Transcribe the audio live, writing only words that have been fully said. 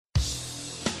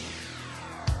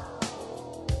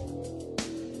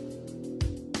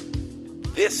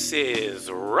This is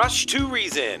Rush to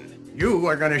Reason. You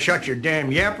are going to shut your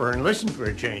damn yapper and listen for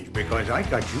a change because I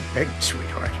got you pegged,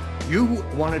 sweetheart. You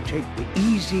want to take the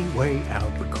easy way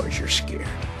out because you're scared.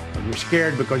 And you're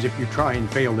scared because if you try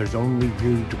and fail, there's only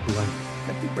you to blame.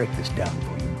 Let me break this down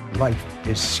for you. Life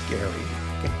is scary.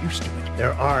 Get used to it.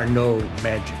 There are no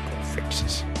magical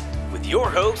fixes. With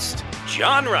your host,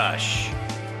 John Rush.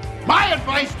 My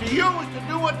advice to you is to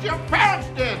do what your parents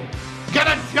did. Get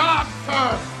a job,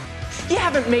 sir. You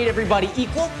haven't made everybody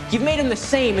equal. You've made them the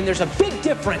same, and there's a big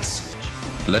difference.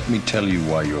 Let me tell you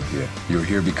why you're here. You're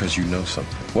here because you know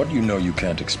something. What you know you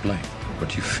can't explain,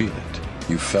 but you feel it.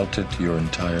 You felt it your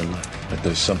entire life, that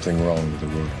there's something wrong with the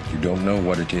world. You don't know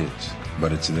what it is,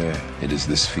 but it's there. It is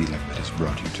this feeling that has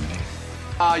brought you to me.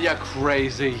 Are you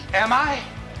crazy? Am I?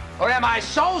 Or am I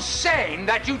so sane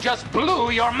that you just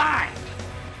blew your mind?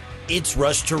 It's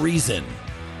Rush to Reason,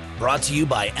 brought to you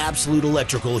by Absolute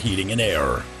Electrical Heating and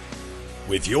Air.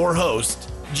 With your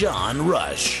host, John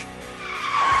Rush.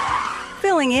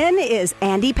 Filling in is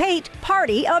Andy Pate,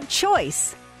 Party of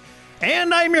Choice.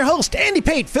 And I'm your host, Andy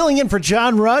Pate, filling in for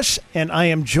John Rush, and I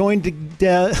am joined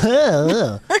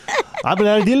I'm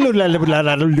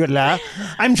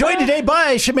joined today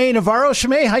by Shimei Navarro.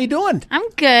 Shimei, how you doing? I'm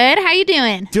good. How you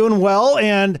doing? Doing well,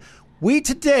 and we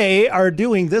today are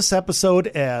doing this episode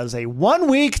as a 1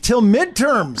 week till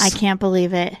midterms. I can't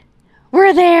believe it.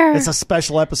 We're there. It's a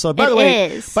special episode. By the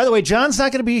way, John's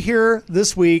not going to be here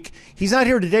this week. He's not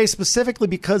here today specifically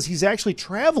because he's actually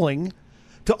traveling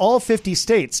to all 50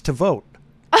 states to vote.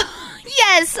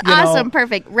 Yes, awesome,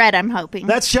 perfect. Red, I'm hoping.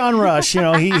 That's John Rush.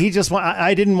 He just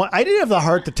I didn't have the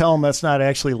heart to tell him that's not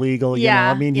actually legal.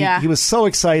 He was so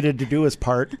excited to do his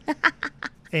part.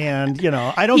 And,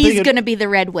 I don't think he's going to be the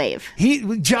red wave.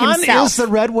 John himself is the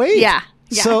red wave. Yeah.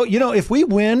 So, if we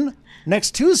win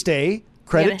next Tuesday,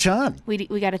 credit John. We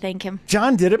got to thank him.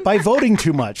 John did it by voting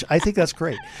too much. I think that's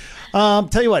great.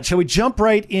 Tell you what, shall we jump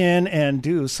right in and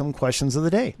do some questions of the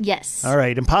day? Yes. All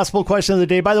right. Impossible question of the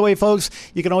day. By the way, folks,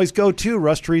 you can always go to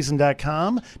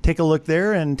rushtoreason.com, take a look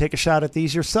there, and take a shot at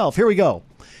these yourself. Here we go.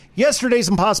 Yesterday's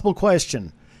impossible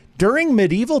question. During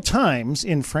medieval times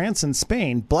in France and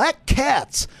Spain, black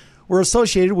cats were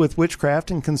associated with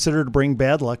witchcraft and considered to bring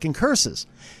bad luck and curses.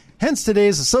 Hence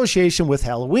today's association with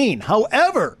Halloween.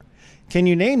 However, can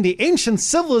you name the ancient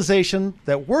civilization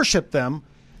that worshipped them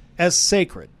as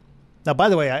sacred? Now, by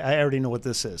the way, I already know what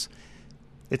this is.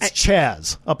 It's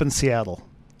Chaz up in Seattle.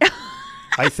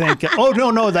 I think. Oh,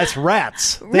 no, that's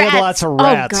rats. They had lots of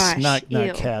rats, not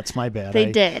cats. My bad.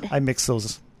 They did. I mixed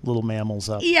those little mammals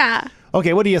up. Yeah.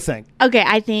 Okay, what do you think? Okay,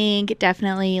 I think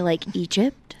definitely like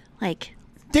Egypt.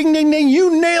 Ding, ding, ding,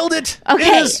 you nailed it. Okay.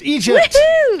 It is Egypt.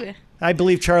 Woohoo! I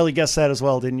believe Charlie guessed that as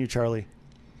well, didn't you, Charlie?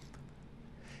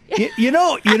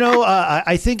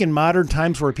 I think in modern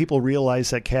times where people realize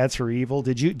that cats are evil,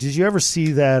 did you ever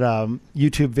see that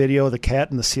YouTube video of the cat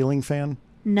and the ceiling fan?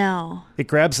 No. It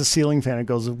grabs the ceiling fan and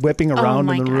goes whipping around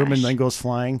in the room and then goes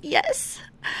flying. Yes.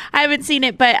 I haven't seen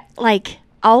it, but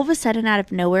all of a sudden out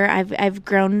of nowhere, I've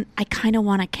grown, I kind of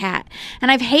want a cat.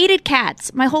 And I've hated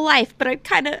cats my whole life, but I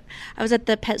was at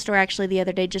the pet store actually the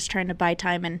other day just trying to buy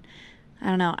time, and I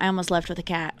don't know, I almost left with a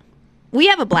cat. We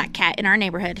have a black cat in our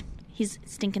neighborhood. He's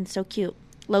stinking so cute.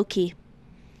 Low key.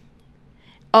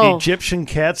 Oh. Egyptian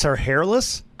cats are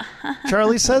hairless?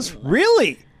 Charlie says.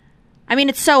 Really? I mean,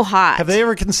 it's so hot. Have they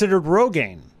ever considered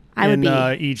Rogaine in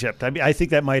Egypt? I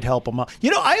think that might help them out.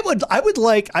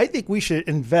 I think we should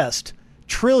invest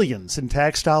trillions in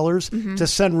tax dollars to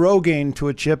send Rogaine to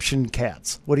Egyptian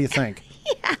cats. What do you think?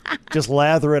 Yeah. Just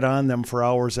lather it on them for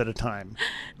hours at a time.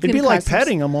 It'd be like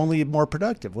petting them, only more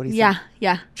productive. What do you think?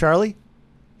 Yeah. Charlie?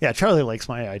 Yeah, Charlie likes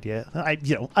my idea.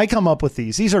 I come up with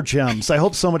these. These are gems. I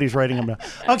hope somebody's writing them down.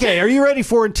 Okay, are you ready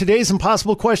for today's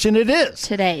impossible question? It is.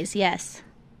 Today's, yes.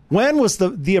 When was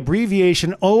the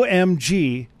abbreviation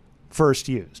OMG first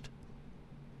used?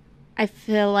 I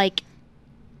feel like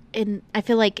it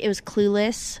was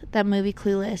Clueless, that movie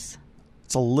Clueless.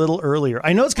 It's a little earlier.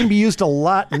 I know it's going to be used a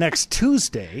lot next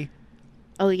Tuesday.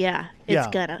 Oh, yeah. It's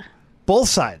gonna. Both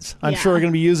sides. I'm sure we're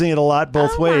going to be using it a lot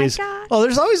both ways. My God. Well,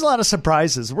 there's always a lot of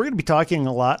surprises. We're going to be talking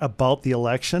a lot about the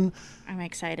election. I'm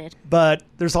excited. But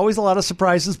there's always a lot of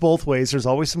surprises both ways. There's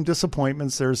always some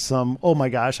disappointments. There's some, oh my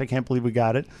gosh, I can't believe we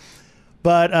got it.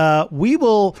 But we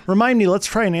will, remind me, let's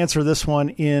try and answer this one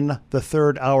in the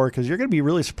third hour because you're going to be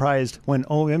really surprised when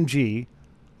OMG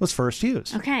was first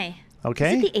used. Okay. Is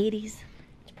it the 80s?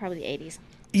 It's probably the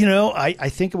 80s. I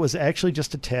think it was actually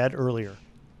just a tad earlier.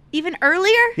 Even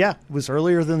earlier? Yeah, it was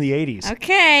earlier than the 80s.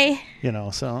 Okay.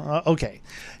 Okay.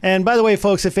 And by the way,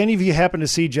 folks, if any of you happen to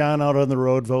see John out on the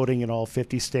road voting in all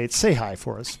 50 states, say hi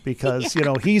for us because,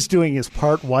 he's doing his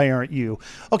part. Why aren't you?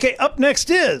 Okay, up next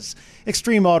is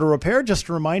Extreme Auto Repair. Just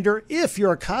a reminder, if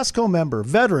you're a Costco member,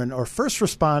 veteran, or first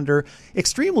responder,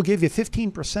 Extreme will give you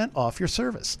 15% off your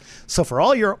service. So for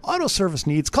all your auto service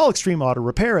needs, call Extreme Auto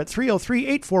Repair at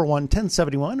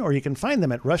 303-841-1071, or you can find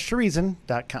them at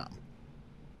rushtoreason.com.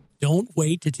 Don't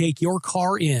wait to take your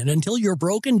car in until you're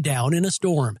broken down in a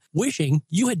storm, wishing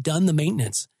you had done the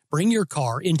maintenance. Bring your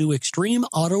car into Extreme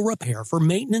Auto Repair for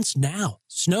maintenance now.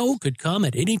 Snow could come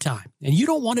at any time, and you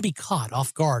don't want to be caught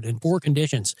off guard in poor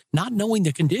conditions, not knowing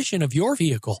the condition of your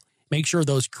vehicle. Make sure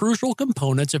those crucial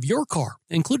components of your car,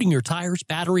 including your tires,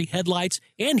 battery, headlights,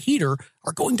 and heater,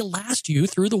 are going to last you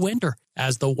through the winter.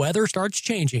 As the weather starts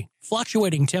changing,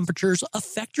 fluctuating temperatures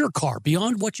affect your car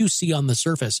beyond what you see on the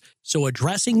surface, so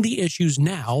addressing the issues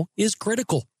now is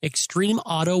critical. Extreme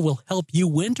Auto will help you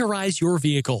winterize your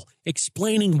vehicle,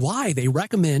 explaining why they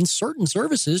recommend certain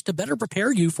services to better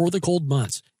prepare you for the cold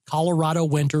months. Colorado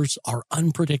winters are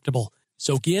unpredictable.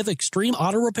 So give Extreme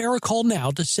Auto Repair a call now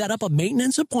to set up a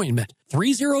maintenance appointment.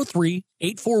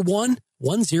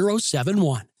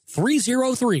 303-841-1071.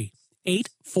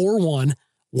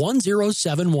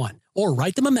 303-841-1071. Or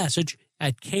write them a message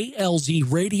at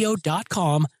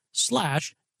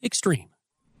klzradio.com/extreme.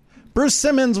 Bruce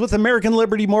Simmons with American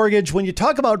Liberty Mortgage. When you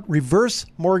talk about reverse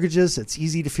mortgages, it's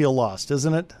easy to feel lost,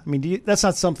 isn't it? I mean, that's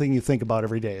not something you think about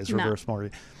every day, is reverse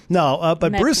mortgage. No,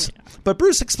 but Bruce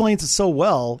explains it so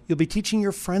well, you'll be teaching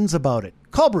your friends about it.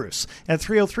 Call Bruce at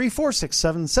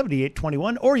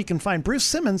 303-467-7821, or you can find Bruce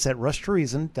Simmons at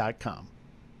rushtoreason.com.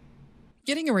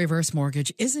 Getting a reverse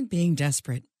mortgage isn't being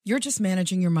desperate. You're just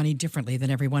managing your money differently than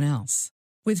everyone else.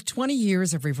 With 20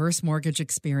 years of reverse mortgage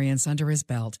experience under his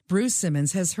belt, Bruce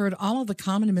Simmons has heard all of the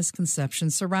common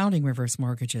misconceptions surrounding reverse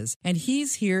mortgages, and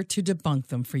he's here to debunk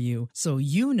them for you so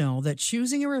you know that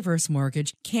choosing a reverse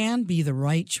mortgage can be the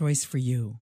right choice for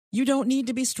you. You don't need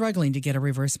to be struggling to get a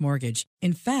reverse mortgage.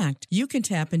 In fact, you can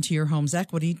tap into your home's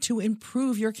equity to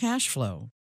improve your cash flow.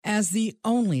 As the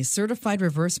only certified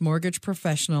reverse mortgage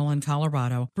professional in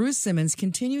Colorado, Bruce Simmons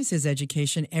continues his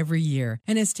education every year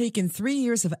and has taken 3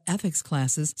 years of ethics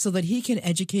classes so that he can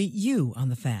educate you on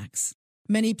the facts.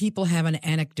 Many people have an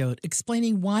anecdote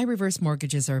explaining why reverse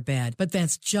mortgages are bad, but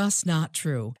that's just not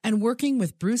true. And working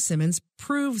with Bruce Simmons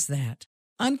proves that.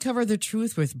 Uncover the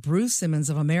truth with Bruce Simmons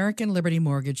of American Liberty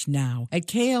Mortgage now at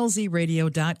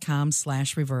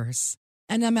klzradio.com/reverse.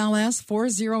 NMLS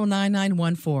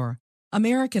 409914.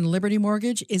 American Liberty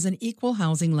Mortgage is an equal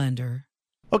housing lender.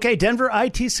 Okay, Denver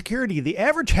IT Security. The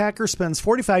average hacker spends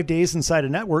 45 days inside a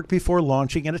network before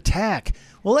launching an attack.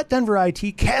 Well, let Denver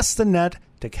IT cast the net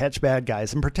to catch bad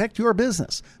guys and protect your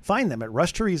business. Find them at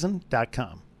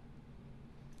rushtoreason.com.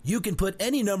 You can put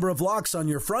any number of locks on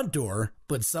your front door,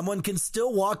 but someone can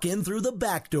still walk in through the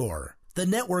back door. The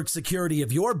network security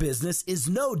of your business is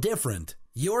no different.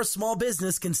 Your small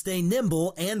business can stay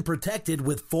nimble and protected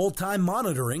with full-time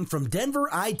monitoring from Denver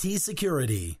IT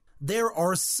Security. There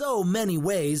are so many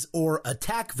ways or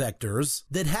attack vectors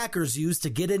that hackers use to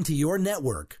get into your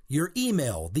network, your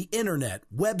email, the internet,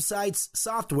 websites,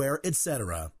 software,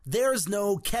 etc. There's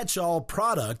no catch-all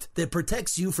product that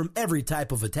protects you from every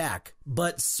type of attack.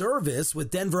 But service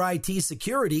with Denver IT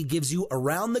Security gives you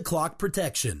around-the-clock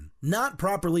protection. Not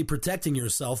properly protecting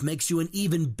yourself makes you an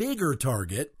even bigger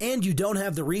target, and you don't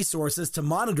have the resources to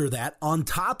monitor that on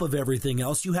top of everything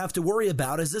else you have to worry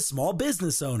about as a small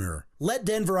business owner. Let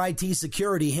Denver IT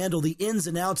Security handle the ins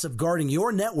and outs of guarding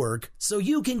your network so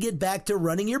you can get back to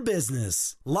running your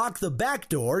business. Lock the back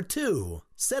door, too.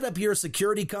 Set up your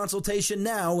security consultation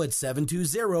now at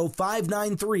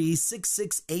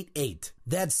 720-593-6688.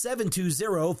 That's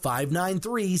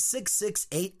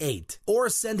 720-593-6688. Or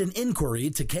send an inquiry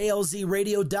to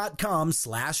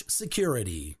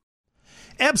klzradio.com/security.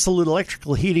 Absolute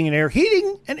Electrical Heating and Air.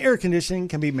 Heating and air conditioning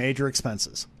can be major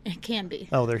expenses. It can be.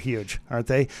 Oh, they're huge, aren't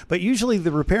they? But usually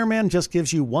the repairman just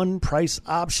gives you one price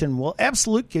option. Well,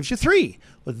 Absolute gives you three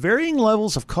with varying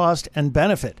levels of cost and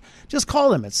benefit. Just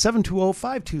call them at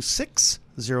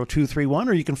 720-526-0231,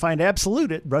 or you can find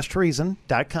Absolute at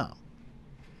rushtoreason.com.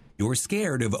 You're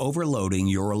scared of overloading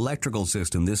your electrical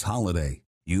system this holiday.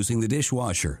 Using the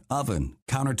dishwasher, oven,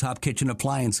 countertop kitchen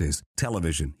appliances,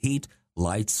 television, heat,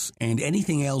 lights, and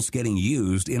anything else getting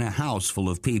used in a house full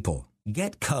of people.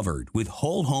 Get covered with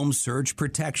whole home surge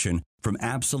protection from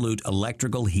Absolute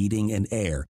Electrical Heating and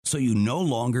Air, so you no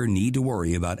longer need to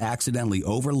worry about accidentally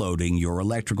overloading your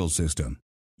electrical system.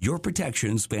 Your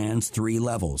protection spans 3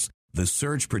 levels: the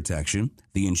surge protection,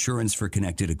 the insurance for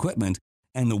connected equipment,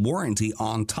 and the warranty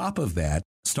on top of that,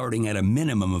 starting at a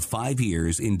minimum of 5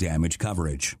 years in damage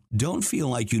coverage. Don't feel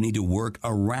like you need to work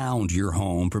around your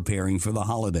home preparing for the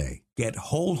holiday. Get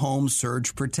whole home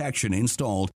surge protection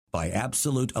installed by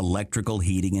Absolute Electrical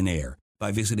Heating and Air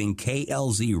by visiting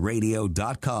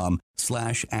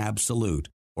klzradio.com/absolute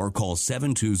or call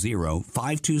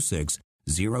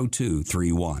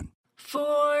 720-526-0231.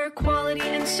 For quality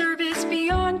and service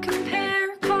beyond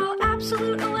compare, call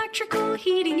Absolute Electrical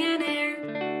Heating and Air.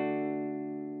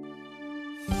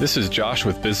 This is Josh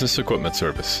with Business Equipment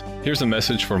Service. Here's a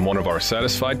message from one of our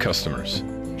satisfied customers.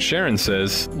 Sharon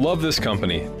says, "Love this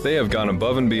company. They have gone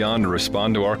above and beyond to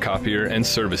respond to our copier and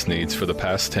service needs for the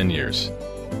past 10 years.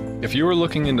 If you are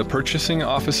looking into purchasing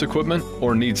office equipment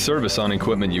or need service on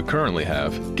equipment you currently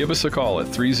have, give us a call at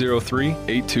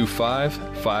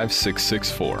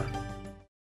 303-825-5664.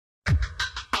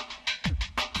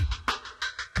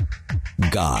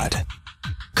 God,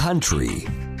 country,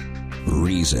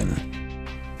 reason.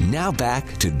 Now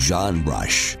back to John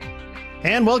Rush.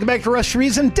 And welcome back to Rush to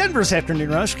Reason, Denver's Afternoon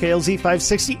Rush, KLZ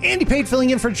 560. Andy Pate filling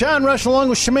in for John Rush along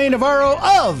with Shemay Navarro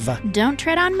of Don't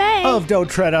Tread on May. Don't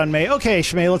Tread on May. Okay,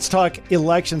 Shemay, let's talk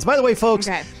elections. By the way, folks,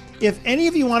 if any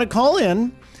of you want to call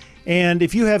in, and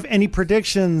if you have any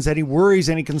predictions, any worries,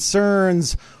 any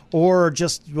concerns, or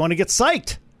just you want to get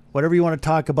psyched, whatever you want to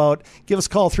talk about, give us a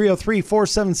call,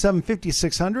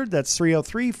 303-477-5600. That's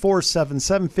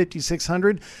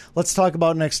 303-477-5600. Let's talk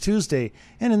about next Tuesday.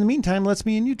 And in the meantime, let's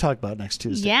me and you talk about next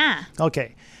Tuesday. Yeah.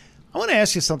 Okay. I want to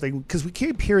ask you something, because we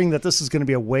keep hearing that this is going to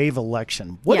be a wave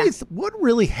election. What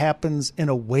really happens in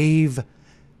a wave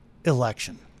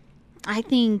election? I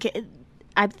think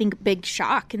big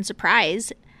shock and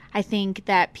surprise. I think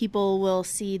that people will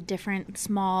see different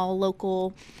small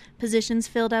local positions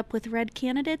filled up with red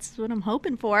candidates. That's what I'm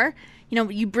hoping for. You know,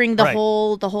 you bring the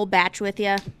whole batch with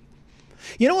you.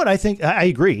 You know what I think? I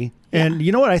agree. Yeah. And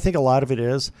you know what I think a lot of it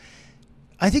is?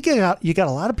 I think you got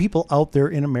a lot of people out there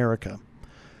in America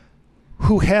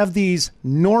who have these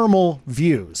normal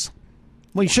views.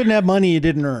 Well, you shouldn't have money you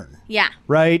didn't earn. Yeah.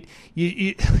 Right?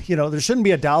 You know, there shouldn't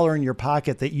be $1 in your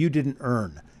pocket that you didn't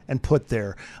earn and put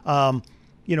there.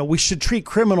 You know, we should treat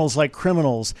criminals like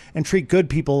criminals and treat good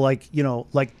people like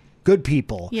good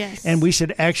people. Yes. And we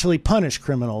should actually punish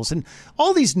criminals and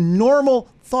all these normal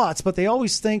thoughts. But they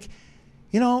always think,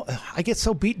 you know, I get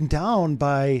so beaten down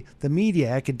by the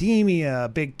media, academia,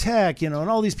 big tech, you know, and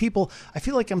all these people. I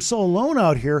feel like I'm so alone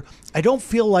out here. I don't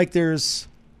feel like there's,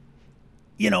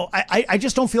 you know, I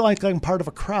just don't feel like I'm part of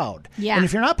a crowd. Yeah. And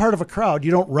if you're not part of a crowd, you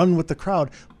don't run with the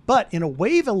crowd. But in a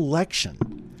wave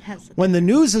election, when the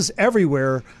news is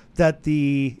everywhere that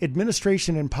the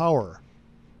administration in power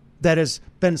that has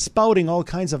been spouting all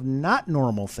kinds of not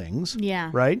normal things.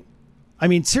 Yeah. Right? I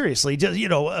mean, seriously, just, you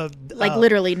know.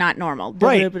 Literally not normal.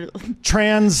 Right.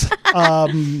 Trans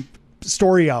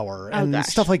story hour and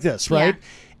stuff like this, right?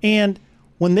 Yeah. And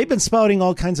when they've been spouting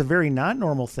all kinds of very not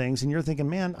normal things and you're thinking,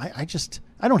 man, I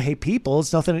don't hate people.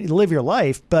 It's nothing to live your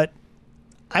life, but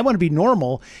I want to be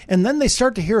normal. And then they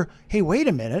start to hear, hey, wait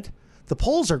a minute. The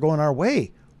polls are going our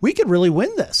way. We could really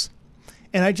win this.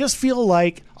 And I just feel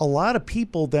like a lot of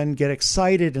people then get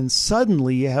excited and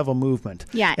suddenly you have a movement.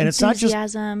 Yeah, and it's not just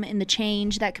enthusiasm and the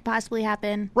change that could possibly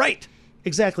happen. Right.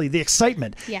 Exactly. The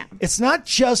excitement. Yeah. It's not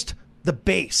just the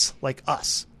base like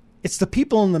us. It's the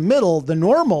people in the middle, the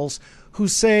normals, who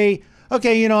say,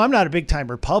 okay, you know, I'm not a big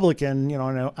time Republican. You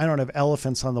know, I don't have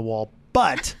elephants on the wall,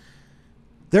 but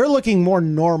they're looking more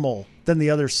normal than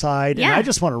the other side, and I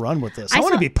just want to run with this. I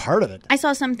want to be part of it. I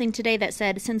saw something today that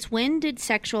said, since when did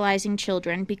sexualizing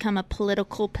children become a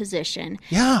political position?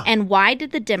 Yeah. And why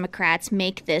did the Democrats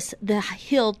make this the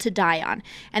hill to die on?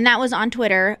 And that was on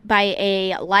Twitter by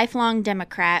a lifelong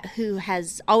Democrat who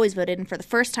has always voted, and for the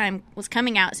first time was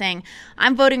coming out saying,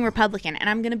 I'm voting Republican,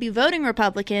 and I'm going to be voting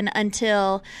Republican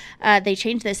until they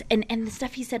change this. And the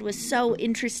stuff he said was so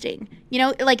interesting. You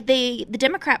know, like the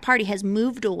Democrat Party has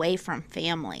moved away from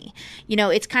family. You know,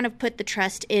 it's kind of put the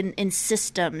trust in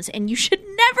systems, and you should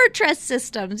never trust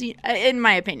systems, in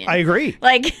my opinion. I agree.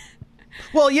 Like,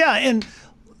 well, yeah, and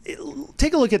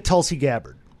take a look at Tulsi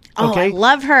Gabbard. Oh, okay? I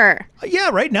love her. Yeah,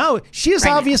 right now, she is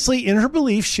obviously, in her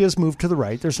beliefs, she has moved to the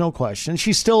right. There's no question.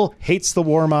 She still hates the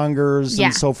warmongers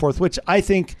and so forth, which I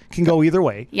think can go either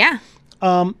way. Yeah.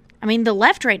 I mean, the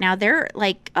left right now, they're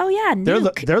like, oh, yeah,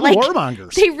 nuke. They're the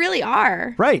warmongers. They really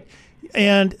are. Right.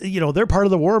 And, you know, they're part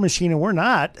of the war machine and we're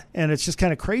not. And it's just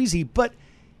kind of crazy. But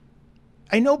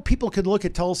I know people could look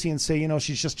at Tulsi and say, you know,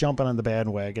 she's just jumping on the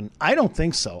bandwagon. I don't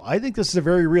think so. I think this is a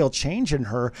very real change in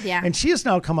her. Yeah. And she has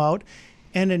now come out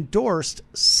and endorsed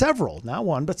several, not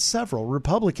one, but several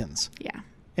Republicans. Yeah.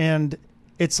 And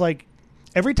it's like,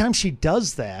 every time she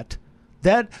does that,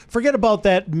 forget about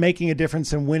that making a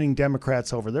difference in winning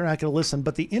Democrats over. They're not going to listen.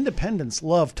 But the independents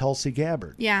love Tulsi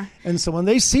Gabbard. Yeah. And so when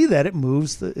they see that, it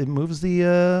moves the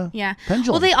pendulum.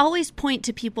 Well, they always point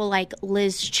to people like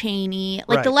Liz Cheney.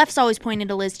 Like the left's always pointing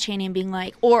to Liz Cheney and being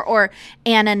like, or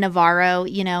Anna Navarro,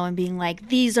 and being like,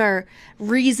 these are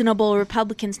reasonable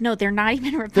Republicans. No, they're not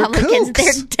even Republicans.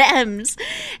 They're Dems.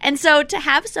 And so to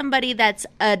have somebody that's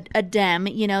a Dem,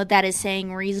 that is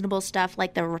saying reasonable stuff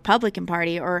like the Republican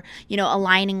Party or,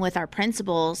 aligning with our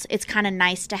principles, it's kind of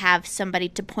nice to have somebody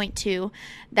to point to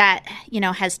that,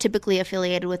 has typically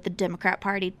affiliated with the Democrat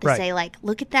Party to say, like,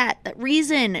 look at that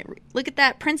reason, look at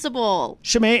that principle.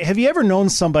 Shemay, have you ever known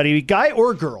somebody, guy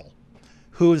or girl,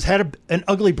 who's had an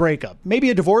ugly breakup, maybe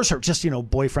a divorce or just,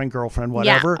 boyfriend, girlfriend,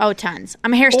 whatever? Yeah, tons.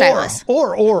 I'm a hairstylist.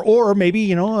 Or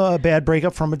maybe, a bad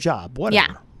breakup from a job,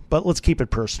 whatever. Yeah. But let's keep it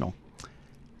personal.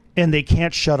 And they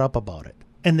can't shut up about it.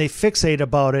 And they fixate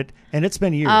about it, and it's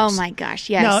been years. Oh, my gosh,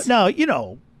 yes. Now,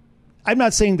 I'm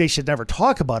not saying they should never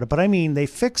talk about it, but I mean they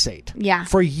fixate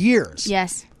for years.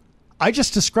 Yes. I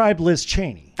just described Liz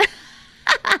Cheney.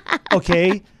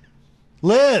 Okay?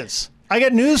 Liz, I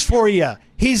got news for you.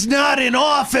 He's not in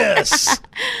office.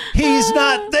 He's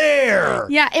not there.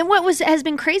 Yeah, and what has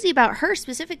been crazy about her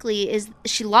specifically is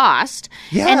she lost.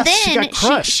 Yes, and then she got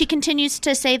crushed. She continues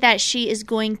to say that she is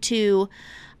going to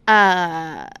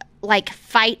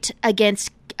fight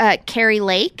against Carrie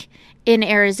Lake in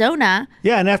Arizona.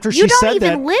 Yeah, and after you she said that, you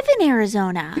don't even live in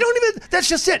Arizona. You don't even. That's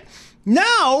just it.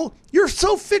 Now you're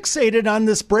so fixated on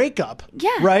this breakup.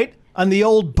 Yeah. Right. On the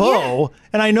old beau,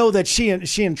 and I know that she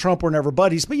and Trump were never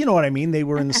buddies, but you know what I mean. They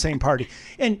were in the same party,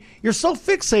 and you're so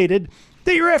fixated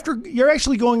that you're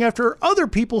actually going after other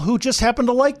people who just happen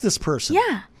to like this person.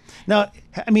 Yeah. Now,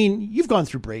 I mean, you've gone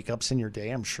through breakups in your day.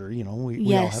 I'm sure we all have.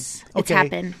 Yes, okay. It's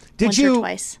happened once or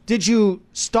twice. Did you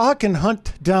stalk and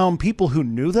hunt down people who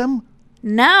knew them?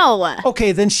 No.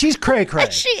 Okay, then she's cray-cray.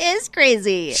 She is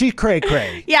crazy. She's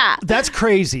cray-cray. Yeah. That's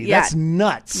crazy. Yeah. That's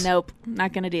nuts. Nope,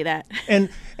 not going to do that. And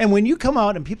when you come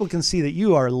out and people can see that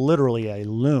you are literally a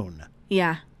loon,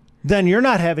 yeah, then you're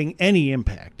not having any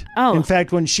impact. Oh. In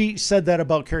fact, when she said that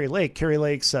about Carrie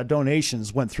Lake's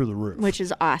donations went through the roof. Which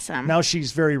is awesome. Now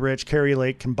she's very rich. Carrie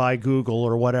Lake can buy Google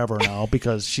or whatever now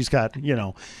because she's got,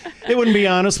 they wouldn't be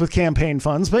honest with campaign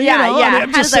funds. But,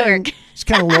 I'm just saying, it's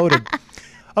kind of loaded.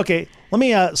 Okay, let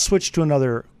me switch to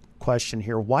another question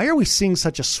here. Why are we seeing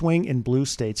such a swing in blue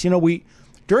states?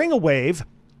 During a wave,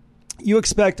 you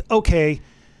expect, okay,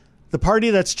 the party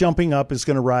that's jumping up is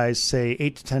going to rise, say,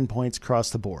 8 to 10 points across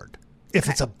the board. If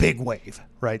it's a big wave,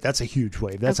 right? That's a huge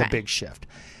wave. That's a big shift.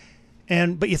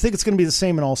 But you think it's going to be the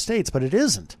same in all states, but it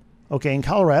isn't. Okay, in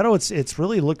Colorado, it's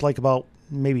really looked like about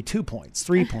maybe 2 points,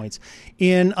 3 points.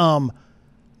 In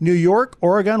New York,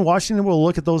 Oregon, Washington, we'll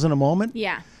look at those in a moment.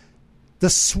 Yeah. The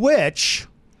switch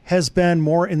has been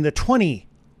more in the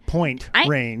 20-point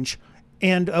range.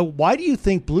 And why do you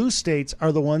think blue states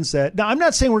are the ones that... Now, I'm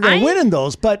not saying we're going to win in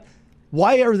those, but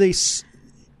why are they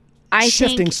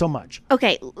shifting so much?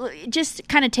 Okay, just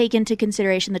kind of take into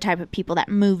consideration the type of people that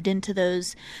moved into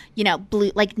those,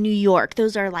 blue, like New York.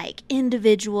 Those are like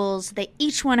individuals.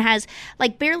 Each one has,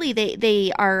 like, barely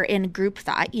they are in group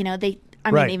thought.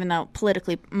 Even though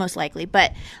politically most likely,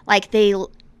 but like they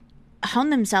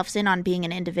hone themselves in on being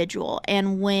an individual.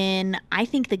 And when I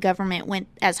think the government went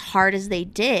as hard as they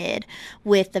did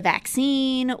with the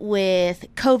vaccine, with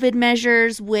COVID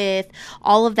measures, with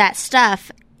all of that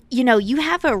stuff, you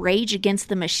have a rage against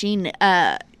the machine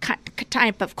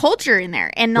type of culture in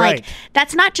there. And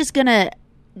that's not just going to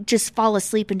just fall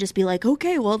asleep and just be like,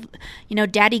 okay, well,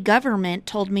 daddy government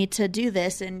told me to do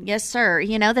this. And yes, sir.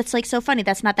 That's like so funny.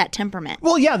 That's not that temperament.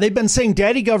 Well, yeah, they've been saying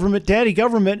daddy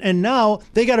government. And now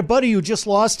they got a buddy who just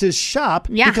lost his shop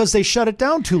because they shut it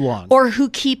down too long. Or who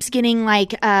keeps getting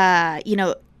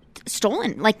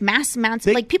stolen, like mass amounts.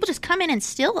 Like people just come in and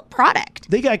steal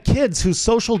product. They got kids whose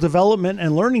social development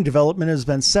and learning development has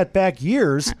been set back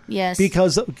years. Yes.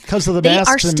 Because of the masks. They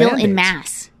are still mandates. in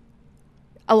mass.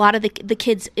 A lot of the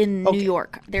kids in New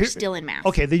York, they're still in mass.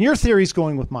 Okay, then your theory's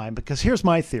going with mine because here's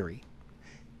my theory.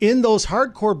 In those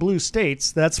hardcore blue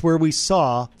states, that's where we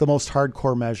saw the most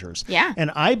hardcore measures. Yeah.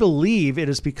 And I believe it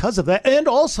is because of that. And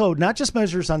also, not just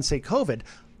measures on, say, COVID.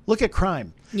 Look at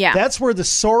crime. Yeah. That's where the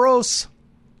Soros,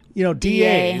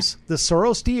 DAs, the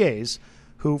Soros DAs,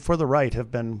 who for the right have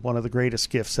been one of the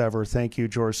greatest gifts ever. Thank you,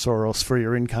 George Soros, for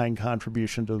your in-kind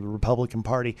contribution to the Republican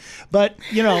Party. But,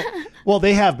 well,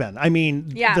 they have been. I mean,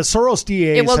 the Soros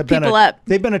DAs have been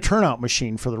they've been a turnout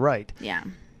machine for the right. Yeah.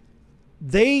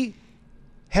 They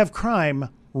have crime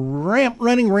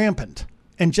running rampant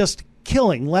and just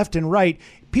killing left and right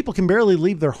people can barely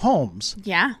leave their homes.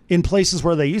 Yeah. In places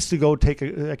where they used to go take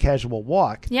a casual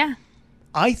walk. Yeah.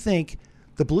 I think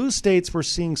the blue states were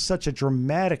seeing such a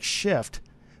dramatic shift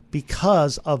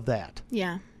because of that.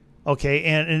 Yeah. Okay,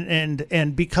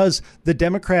 and because the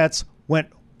Democrats went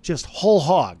just whole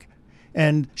hog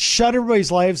and shut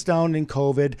everybody's lives down in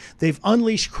COVID. They've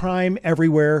unleashed crime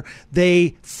everywhere.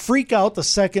 They freak out the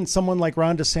second someone like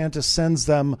Ron DeSantis sends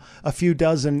them a few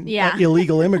dozen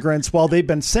illegal immigrants while they've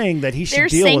been saying that he should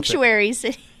deal with it. Sanctuary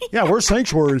city. Yeah, we're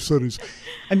sanctuary cities.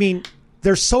 I mean,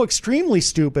 they're so extremely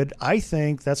stupid. I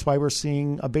think that's why we're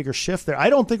seeing a bigger shift there.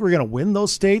 I don't think we're going to win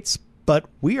those states, but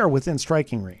we are within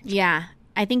striking range. Yeah.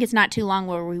 I think it's not too long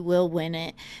where we will win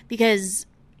it because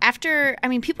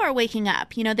people are waking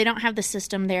up. You know, they don't have the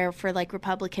system there for like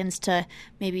Republicans to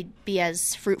maybe be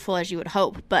as fruitful as you would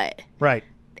hope. But right,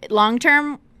 long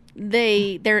term,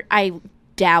 I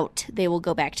doubt they will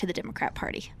go back to the Democrat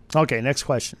Party. Okay, next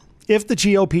question. If the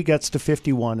GOP gets to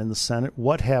 51 in the Senate,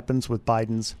 what happens with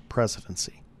Biden's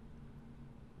presidency?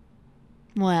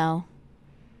 Well,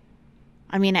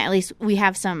 I mean, at least we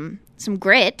have some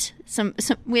grit.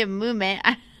 We have movement.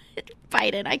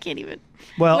 Biden, I can't even.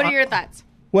 Well, what are your thoughts?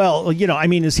 Well, you know, I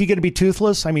mean, is he going to be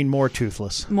toothless? I mean, more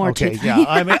toothless. Toothless. Yeah.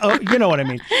 I mean, you know what I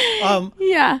mean.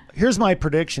 Yeah. Here's my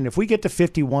prediction. If we get to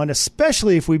 51,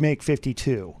 especially if we make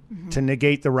 52 to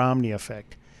negate the Romney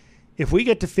effect, if we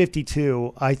get to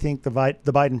 52, I think the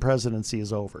Biden presidency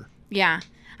is over. Yeah.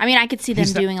 I mean, I could see them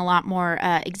doing a lot more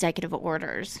executive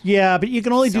orders. Yeah, but you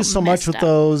can only do so much with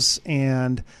those,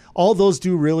 and all those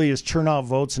do really is churn out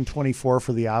votes in 24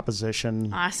 for the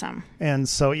opposition. Awesome. And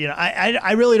so, you know,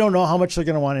 I really don't know how much they're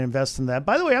going to want to invest in that.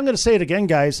 By the way, I'm going to say it again,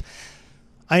 guys.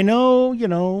 I know, you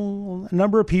know, a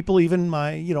number of people, even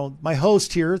my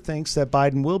host here thinks that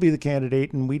Biden will be the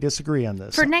candidate, and we disagree on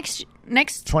this. For next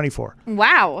 24.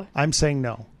 Wow. I'm saying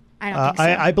no. I don't think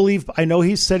so. I know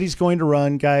he said he's going to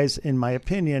run, guys. In my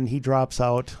opinion, he drops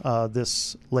out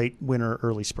this late winter,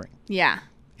 early spring. Yeah.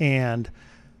 And,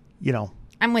 you know.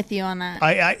 I'm with you on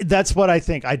that. That's what I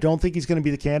think. I don't think he's going to be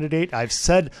the candidate.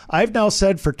 I've now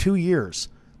said for 2 years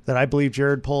that I believe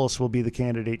Jared Polis will be the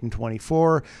candidate in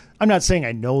 24. I'm not saying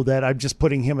I know that. I'm just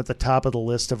putting him at the top of the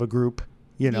list of a group,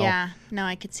 you know. Yeah. No,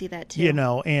 I could see that too. You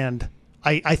know, and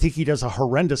I think he does a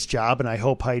horrendous job, and I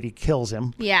hope Heidi kills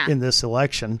him in this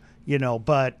election. You know,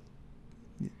 but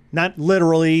not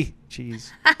literally.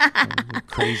 Jeez,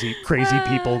 crazy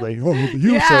people.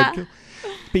 Said,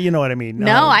 but you know what I mean.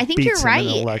 No, I think you're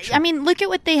right. I mean, look at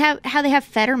what they have. How they have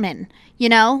Fetterman. You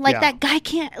know, like that guy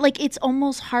can't. Like, it's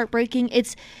almost heartbreaking.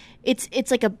 It's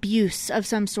like abuse of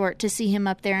some sort to see him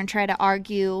up there and try to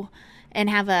argue and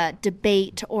have a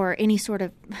debate or any sort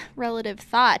of relative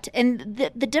thought. And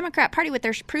the Democrat Party, what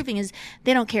they're proving is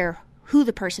they don't care who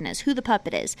the person is, who the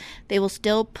puppet is. They will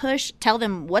still tell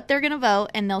them what they're going to vote,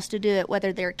 and they'll still do it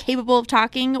whether they're capable of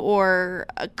talking or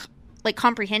like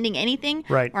comprehending anything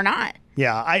or not.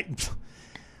 Yeah,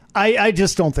 I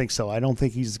just don't think so. I don't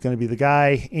think he's going to be the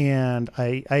guy, and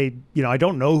I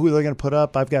don't know who they're going to put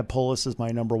up. I've got Polis as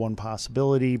my number one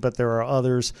possibility, but there are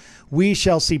others. We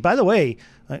shall see. By the way,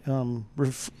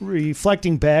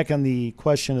 reflecting back on the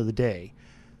question of the day,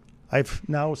 I've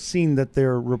now seen that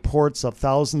there are reports of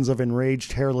thousands of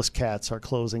enraged hairless cats are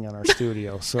closing on our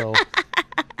studio. So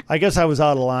I guess I was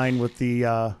out of line with the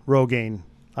Rogaine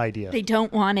idea. They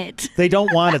don't want it. They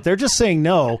don't want it. They're just saying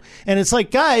no. And it's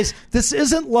like, guys, this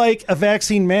isn't like a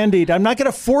vaccine mandate. I'm not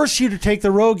going to force you to take the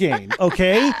Rogaine,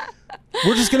 okay?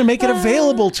 We're just going to make it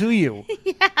available to you.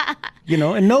 Yeah. You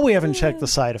know, and no, we haven't checked the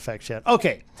side effects yet.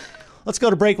 Okay, let's go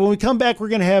to break. When we come back, we're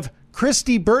going to have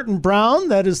Christy Burton Brown,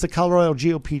 that is the Colorado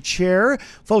GOP chair.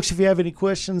 Folks, if you have any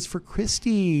questions for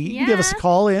Christy, you can give us a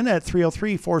call in at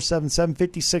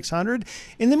 303-477-5600.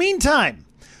 In the meantime,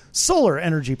 Solar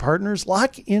Energy Partners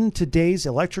lock in today's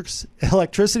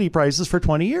electricity prices for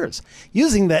 20 years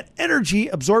using that energy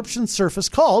absorption surface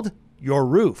called your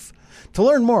roof. To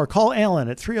learn more, call Alan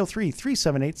at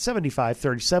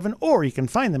 303-378-7537, or you can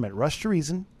find them at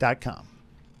rushtoreason.com.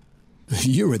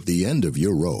 You're at the end of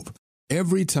your rope.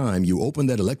 Every time you open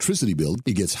that electricity bill,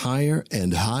 it gets higher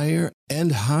and higher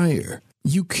and higher.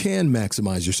 You can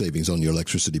maximize your savings on your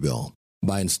electricity bill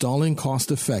by installing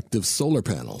cost-effective solar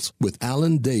panels with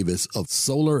Alan Davis of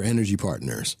Solar Energy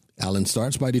Partners. Alan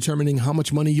starts by determining how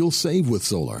much money you'll save with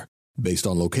solar based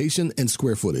on location and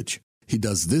square footage. He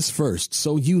does this first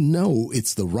so you know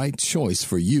it's the right choice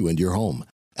for you and your home.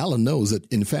 Alan knows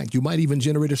that, in fact, you might even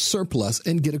generate a surplus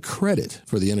and get a credit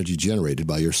for the energy generated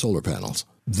by your solar panels.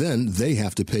 Then they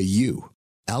have to pay you.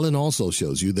 Alan also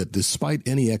shows you that despite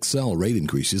any XL rate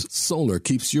increases, solar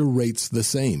keeps your rates the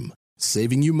same,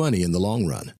 saving you money in the long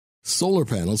run. Solar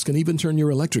panels can even turn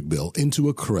your electric bill into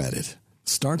a credit.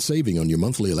 Start saving on your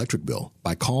monthly electric bill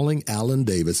by calling Alan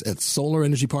Davis at Solar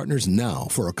Energy Partners now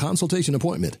for a consultation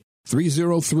appointment.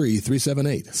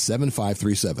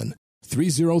 303-378-7537.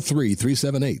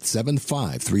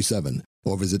 303-378-7537.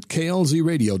 Or visit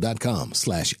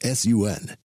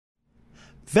klzradio.com/SUN.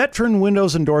 Veteran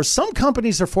Windows and Doors. Some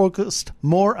companies are focused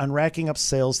more on racking up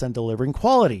sales than delivering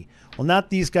quality. Well, not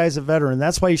these guys at Veteran.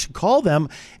 That's why you should call them,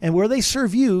 and where they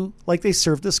serve you like they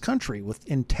serve this country, with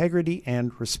integrity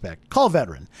and respect. Call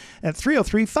Veteran at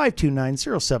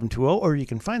 303-529-0720, or you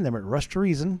can find them at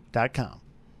rushtoreason.com.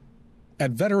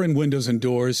 At Veteran Windows and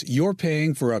Doors, you're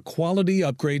paying for a quality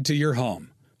upgrade to your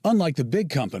home. Unlike the big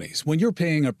companies, when you're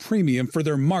paying a premium for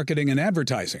their marketing and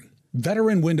advertising,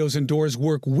 Veteran Windows and Doors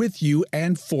work with you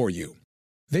and for you.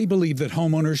 They believe that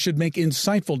homeowners should make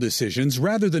insightful decisions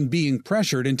rather than being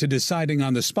pressured into deciding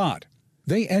on the spot.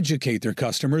 They educate their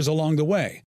customers along the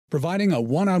way, providing a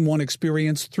one-on-one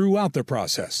experience throughout the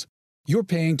process. You're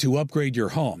paying to upgrade your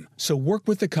home, so work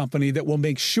with the company that will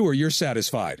make sure you're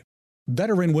satisfied.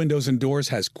 Veteran Windows and Doors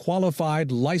has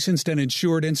qualified, licensed, and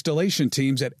insured installation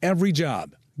teams at every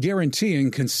job,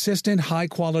 guaranteeing consistent,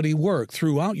 high-quality work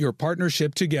throughout your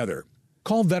partnership together.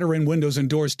 Call Veteran Windows and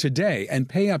Doors today and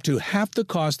pay up to half the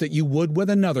cost that you would with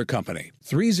another company.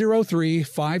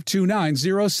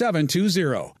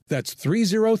 303-529-0720. That's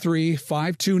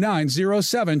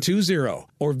 303-529-0720.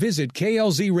 Or visit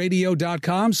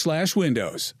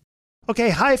klzradio.com/windows.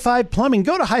 Okay, High Five Plumbing.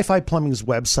 Go to High Five Plumbing's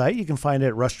website. You can find it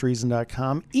at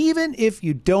rushtoreason.com. Even if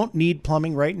you don't need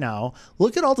plumbing right now,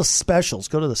 look at all the specials.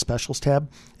 Go to the specials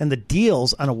tab and the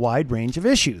deals on a wide range of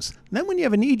issues. And then when you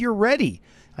have a need, you're ready.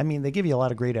 I mean, they give you a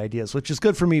lot of great ideas, which is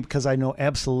good for me because I know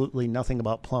absolutely nothing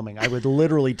about plumbing. I would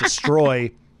literally destroy,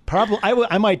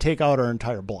 I might take out our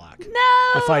entire block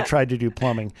if I tried to do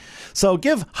plumbing. So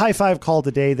give High Five a call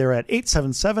today. They're at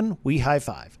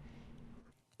 877-WE-HIGH-FIVE.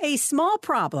 A small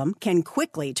problem can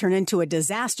quickly turn into a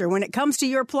disaster when it comes to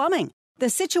your plumbing. The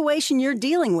situation you're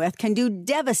dealing with can do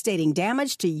devastating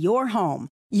damage to your home.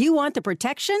 You want the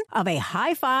protection of a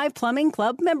High Five Plumbing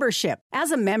Club membership.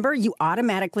 As a member, you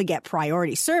automatically get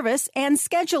priority service and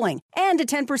scheduling and a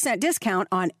 10% discount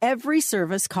on every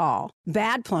service call.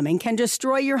 Bad plumbing can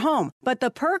destroy your home, but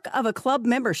the perk of a club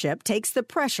membership takes the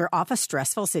pressure off a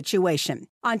stressful situation.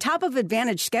 On top of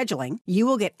Advantage scheduling, you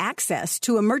will get access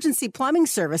to emergency plumbing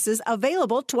services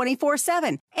available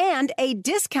 24/7 and a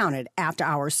discounted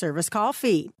after-hours service call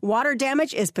fee. Water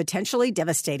damage is potentially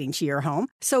devastating to your home,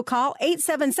 so call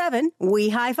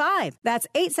 877-WE-HIGH-FIVE. That's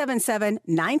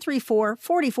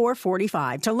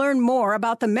 877-934-4445 to learn more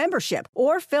about the membership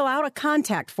or fill out a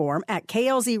contact form at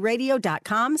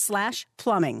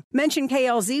klzradio.com/plumbing. Mention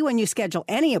KLZ when you schedule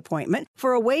any appointment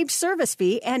for a waived service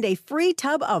fee and a free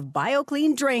tub of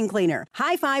BioClean drain cleaner.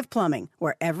 High Five Plumbing,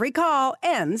 where every call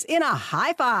ends in a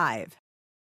high five.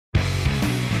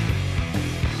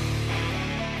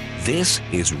 This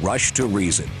is Rush to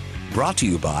Reason, brought to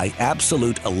you by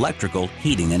Absolute Electrical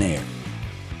Heating and Air.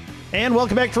 And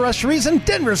welcome back to Rush to Reason,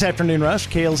 Denver's Afternoon Rush,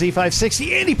 KLZ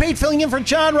 560. Andy Pate filling in for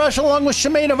John Rush, along with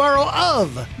Shemaine Navarro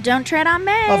of Don't Tread on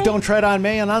May. Don't Tread on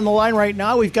May. And on the line right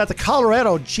now, we've got the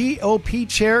Colorado GOP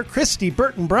chair, Christy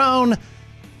Burton Brown.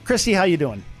 Christy, how you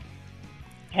doing?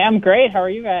 I'm great. How are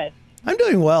you guys? I'm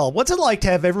doing well. What's it like to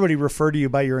have everybody refer to you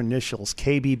by your initials,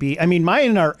 KBB? I mean,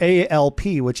 mine are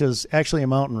ALP, which is actually a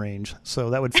mountain range, so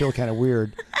that would feel kind of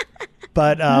weird.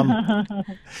 But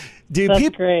That's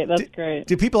great. That's great.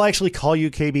 Do people actually call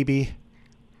you KBB?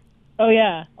 Oh,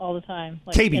 yeah, all the time.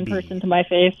 Like KBB. In person to my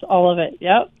face, all of it.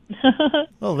 Yep.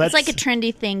 Well, it's like a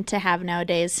trendy thing to have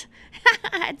nowadays,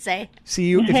 I'd say.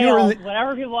 See, if you were in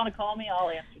whatever people want to call me, I'll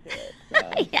answer to it. So.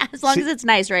 Yeah, as long as it's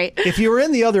nice, right? If you were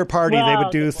in the other party, they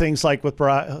would do things like with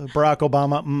Barack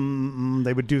Obama,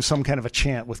 they would do some kind of a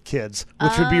chant with kids,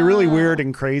 which would be really weird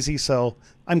and crazy. So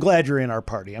I'm glad you're in our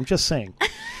party. I'm just saying.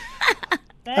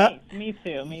 Thanks. Me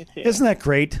too. Isn't that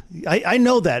great? I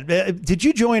know that. Did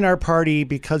you join our party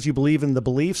because you believe in the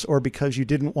beliefs or because you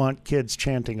didn't want kids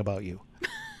chanting about you?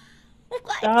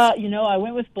 I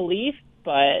went with belief,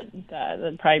 but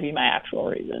that'd probably be my actual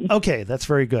reason. Okay, that's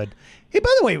very good. Hey,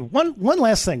 by the way, one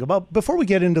last thing before we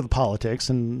get into the politics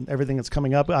and everything that's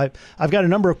coming up, I've got a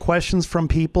number of questions from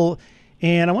people,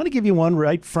 and I want to give you one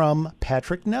right from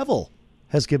Patrick Neville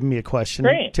has given me a question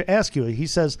to ask you. He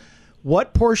says,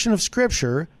 what portion of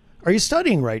Scripture are you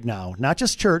studying right now? Not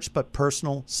just church, but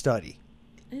personal study.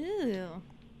 Ooh.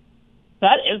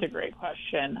 That is a great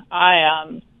question.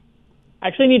 I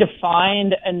actually need to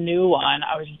find a new one.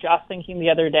 I was just thinking the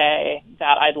other day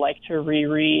that I'd like to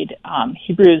reread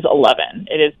Hebrews 11.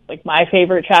 It is like my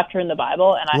favorite chapter in the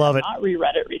Bible, and I have not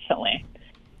reread it recently.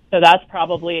 So that's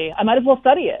probably, I might as well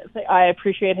study it. I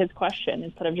appreciate his question.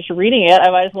 Instead of just reading it, I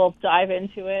might as well dive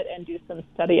into it and do some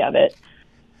study of it.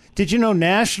 Did you know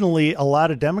nationally a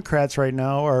lot of Democrats right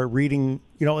now are reading,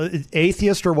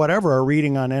 atheists or whatever, are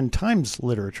reading on end times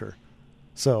literature.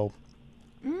 So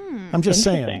I'm just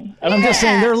saying. I'm just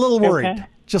saying they're a little worried. Okay.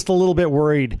 Just a little bit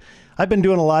worried. I've been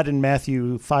doing a lot in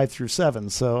Matthew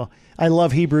 5-7, so I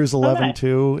love Hebrews 11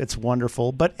 too. It's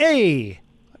wonderful. But hey,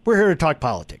 we're here to talk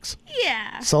politics.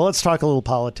 Yeah. So let's talk a little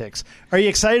politics. Are you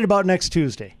excited about next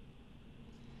Tuesday?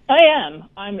 I am.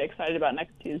 I'm excited about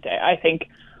next Tuesday. I think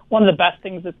one of the best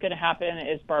things that's going to happen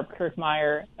is Barb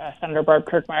Kirkmeyer, Senator Barb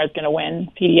Kirkmeyer is going to win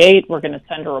PD8. We're going to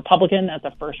send a Republican as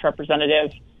the first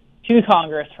representative to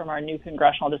Congress from our new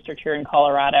congressional district here in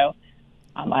Colorado.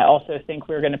 I also think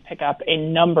we're going to pick up a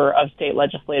number of state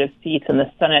legislative seats in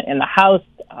the Senate and the House,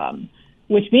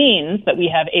 which means that we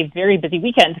have a very busy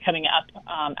weekend coming up.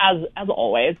 As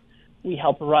always, we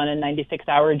help run a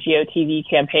 96-hour GOTV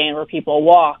campaign where people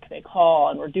walk, they call,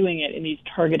 and we're doing it in these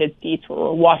targeted seats where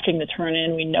we're watching the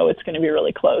turn-in. We know it's going to be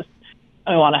really close.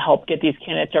 And we want to help get these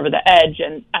candidates over the edge,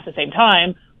 and at the same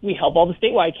time, we help all the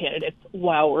statewide candidates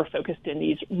while we're focused in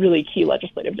these really key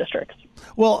legislative districts.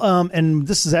 Well, and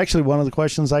this is actually one of the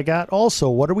questions I got also.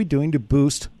 What are we doing to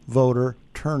boost voter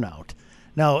turnout?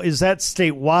 Now, is that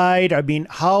statewide? I mean,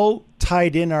 how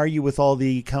tied in are you with all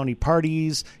the county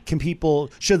parties?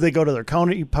 Should they go to their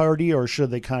county party or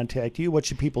should they contact you? What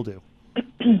should people do?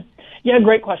 Yeah,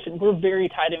 great question. We're very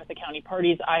tied in with the county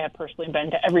parties. I have personally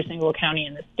been to every single county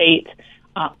in the state,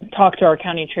 talked to our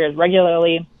county chairs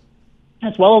regularly,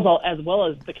 as well as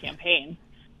the campaign.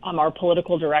 Our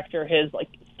political director, his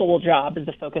sole job is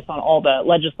to focus on all the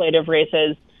legislative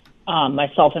races.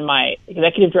 Myself and my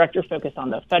executive director focus on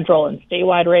the federal and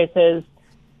statewide races.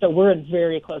 So we're in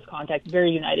very close contact,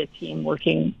 very united team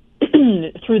working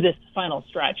through this final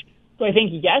stretch. So I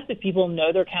think, yes, if people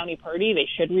know their county party, they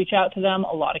should reach out to them.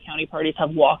 A lot of county parties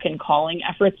have walk-in calling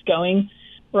efforts going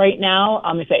right now.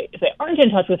 If they aren't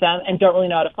in touch with them and don't really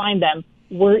know how to find them,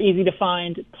 we're easy to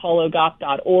find,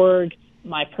 callogop.org.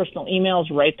 My personal email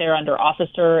is right there under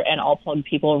officer, and I'll plug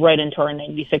people right into our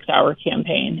 96-hour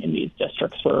campaign in these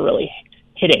districts we're really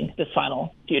hitting this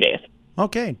final few days.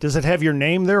 Okay. Does it have your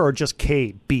name there or just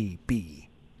KBB?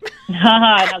 It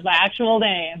has my actual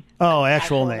name. Oh,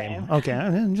 actual name. Okay.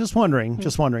 I'm just wondering.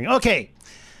 Okay.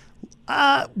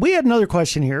 We had another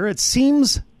question here. It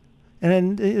seems,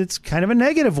 and it's kind of a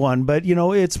negative one, but,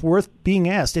 it's worth being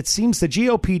asked. It seems the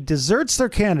GOP deserts their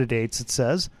candidates, it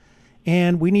says,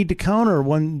 and we need to counter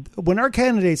when our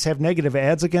candidates have negative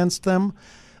ads against them.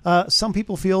 Some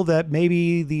people feel that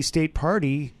maybe the state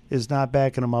party is not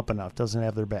backing them up enough, doesn't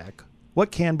have their back.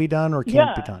 What can be done or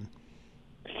can't be done?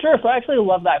 Sure. So I actually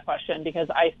love that question because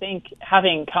I think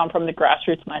having come from the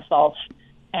grassroots myself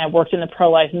and worked in the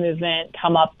pro-life movement,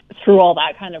 come up through all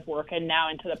that kind of work and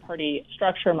now into the party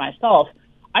structure myself,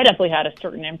 I definitely had a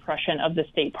certain impression of the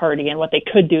state party and what they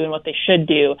could do and what they should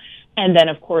do. And then,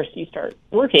 of course, you start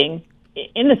working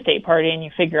in the state party and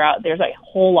you figure out there's a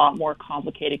whole lot more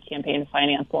complicated campaign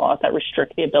finance laws that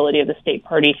restrict the ability of the state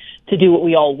party to do what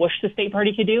we all wish the state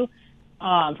party could do.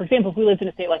 For example, if we lived in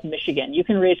a state like Michigan, you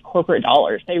can raise corporate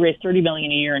dollars. They raise $30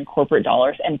 million a year in corporate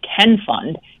dollars and can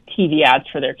fund TV ads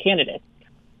for their candidates.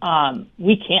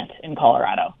 We can't in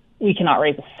Colorado. We cannot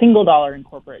raise a single dollar in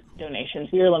corporate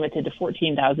donations. We are limited to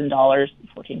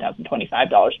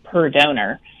 $14,025 per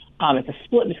donor. It's a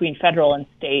split between federal and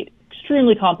state.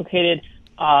 Extremely complicated.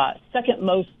 Second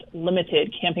most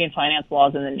limited campaign finance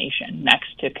laws in the nation,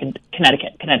 next to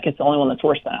Connecticut. Connecticut's the only one that's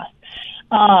worse than us.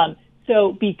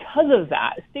 So because of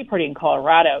that, the state party in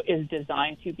Colorado is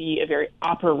designed to be a very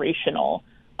operational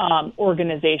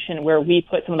organization where we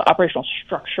put some of the operational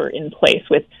structure in place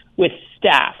with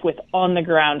staff, with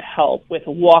on-the-ground help, with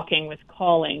walking, with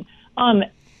calling,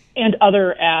 and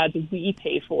other ads we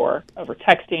pay for over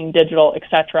texting, digital,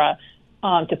 etc.,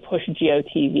 to push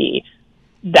GOTV.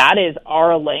 That is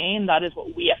our lane. That is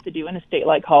what we have to do in a state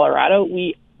like Colorado.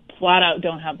 We flat out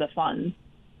don't have the funds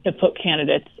to put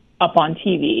candidates up on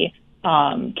TV.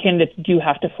 Candidates do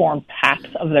have to form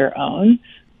PACs of their own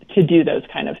to do those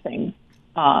kind of things.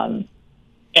 And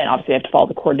obviously they have to follow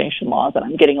the coordination laws, and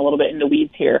I'm getting a little bit in the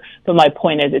weeds here. But my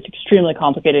point is it's extremely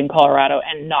complicated in Colorado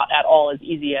and not at all as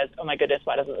easy as, oh my goodness,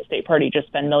 why doesn't the state party just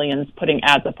spend millions putting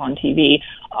ads up on TV?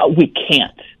 We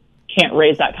can't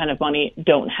raise that kind of money,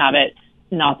 don't have it,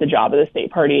 not the job of the state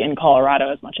party in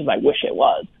Colorado as much as I wish it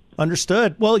was.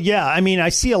 Understood. Well, yeah, I mean, I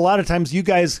see a lot of times you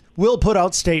guys will put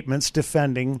out statements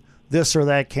defending this or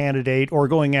that candidate or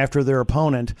going after their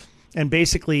opponent and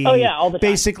basically, all the time.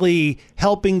 basically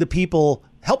helping the people,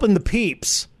 helping the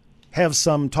peeps have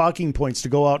some talking points to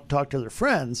go out and talk to their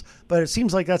friends, but it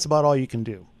seems like that's about all you can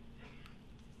do.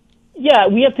 Yeah,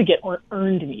 we have to get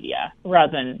earned media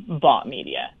rather than bought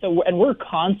media. So, and we're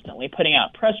constantly putting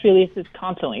out press releases,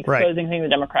 constantly exposing things the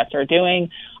Democrats are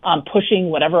doing, pushing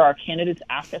whatever our candidates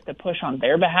ask us to push on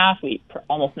their behalf. We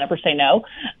almost never say no.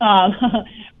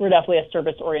 We're definitely a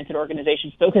service-oriented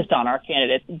organization focused on our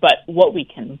candidates, but what we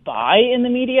can buy in the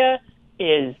media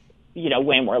is,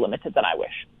 way more limited than I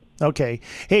wish. Okay.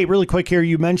 Hey, really quick here,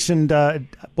 you mentioned,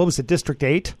 what was it, District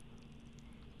 8?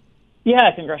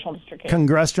 Yeah, Congressional District 8.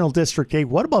 Congressional District 8.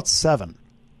 What about 7?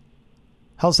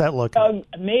 How's that looking?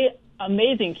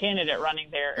 Amazing candidate running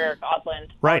there, Eric Odland,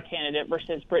 right. Our candidate,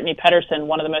 versus Brittany Pedersen,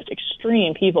 one of the most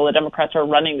extreme people the Democrats are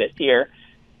running this year.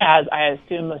 As I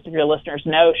assume most of your listeners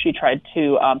know, she tried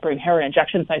to bring heroin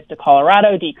injection sites to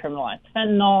Colorado, decriminalize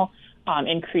fentanyl,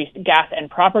 increased gas and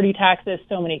property taxes,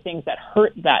 so many things that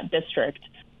hurt that district.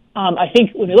 I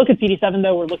think when we look at CD7,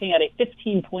 though, we're looking at a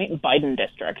 15-point Biden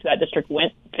district. That district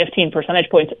went 15 percentage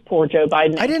points for Joe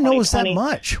Biden. I didn't know it was that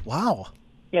much. Wow.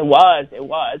 It was.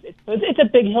 It's a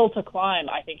big hill to climb.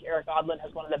 I think Eric Odland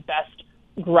has one of the best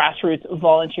grassroots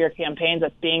volunteer campaigns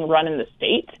that's being run in the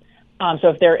state. So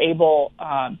if they're able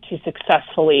to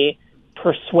successfully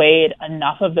persuade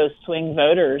enough of those swing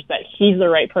voters that he's the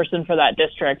right person for that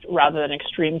district rather than an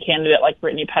extreme candidate like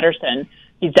Brittany Pedersen,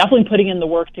 he's definitely putting in the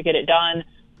work to get it done.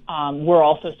 We're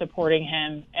also supporting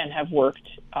him and have worked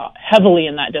heavily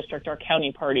in that district. Our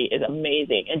county party is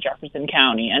amazing in Jefferson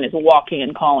County and is walking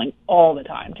and calling all the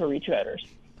time to reach voters.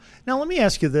 Now, let me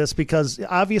ask you this, because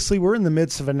obviously we're in the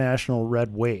midst of a national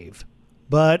red wave.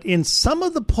 But in some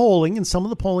of the polling,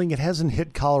 it hasn't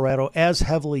hit Colorado as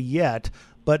heavily yet.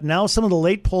 But now some of the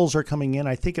late polls are coming in.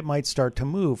 I think it might start to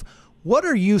move. What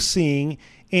are you seeing,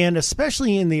 and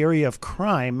especially in the area of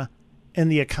crime and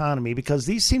the economy, because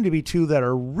these seem to be two that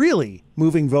are really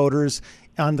moving voters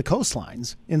on the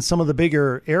coastlines in some of the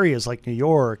bigger areas like New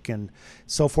York and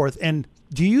so forth. And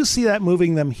do you see that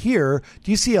moving them here?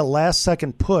 Do you see a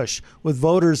last-second push with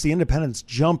voters, the independents,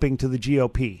 jumping to the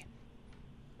GOP?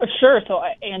 Sure. So,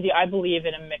 Andy, I believe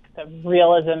in a mix of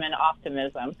realism and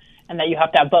optimism, and that you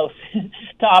have to have both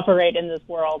to operate in this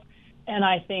world. And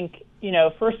I think,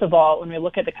 first of all, when we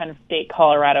look at the kind of state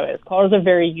Colorado is, Colorado's a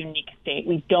very unique state.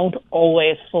 We don't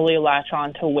always fully latch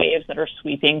on to waves that are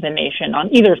sweeping the nation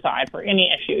on either side for any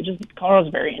issue. Just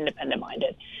Colorado's very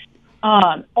independent-minded.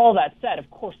 All that said, of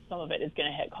course, some of it is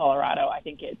going to hit Colorado. I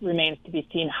think it remains to be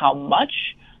seen how much.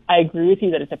 I agree with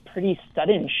you that it's a pretty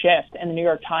sudden shift, and the New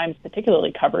York Times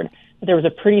particularly covered that there was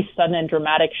a pretty sudden and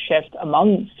dramatic shift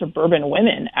among suburban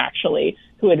women, actually,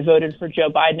 who had voted for Joe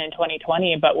Biden in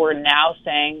 2020, but were now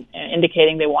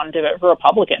indicating they wanted to vote for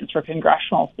Republicans for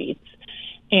congressional seats,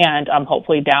 and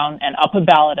hopefully down and up a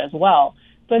ballot as well.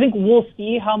 So I think we'll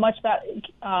see how much that,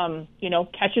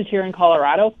 catches here in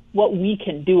Colorado. What we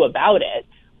can do about it,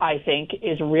 I think,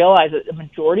 is realize that the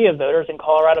majority of voters in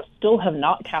Colorado still have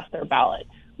not cast their ballot.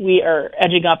 We are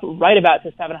edging up right about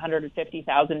to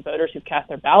 750,000 voters who've cast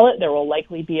their ballot. There will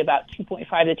likely be about 2.5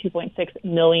 to 2.6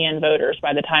 million voters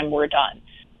by the time we're done.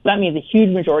 That means a huge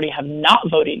majority have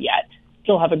not voted yet,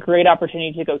 still have a great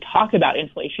opportunity to go talk about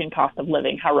inflation, cost of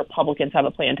living, how Republicans have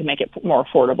a plan to make it more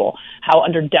affordable, how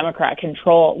under Democrat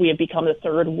control we have become the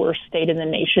third worst state in the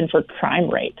nation for crime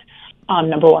rate.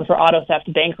 Number one for auto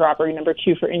theft, bank robbery, number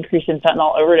two for increase in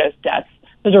fentanyl overdose deaths.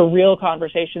 Those are real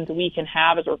conversations we can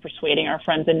have as we're persuading our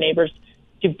friends and neighbors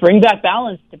to bring back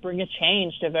balance, to bring a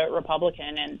change, to vote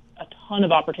Republican, and a ton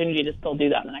of opportunity to still do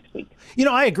that in the next week.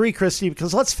 I agree, Christy,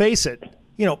 because let's face it,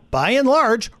 by and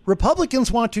large,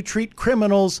 Republicans want to treat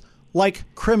criminals like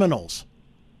criminals.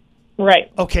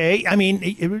 Right. Okay. I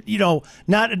mean,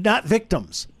 not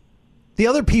victims. The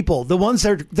other people, the ones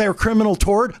they're criminal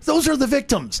toward, those are the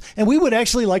victims. And we would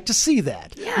actually like to see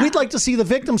that. Yeah. We'd like to see the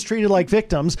victims treated like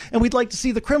victims, and we'd like to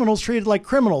see the criminals treated like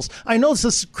criminals. I know this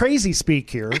is crazy speak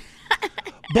here,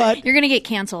 but you're going to get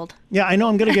canceled. Yeah, I know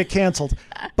I'm going to get canceled.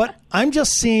 But I'm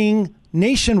just seeing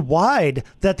nationwide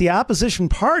that the opposition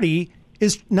party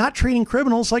is not treating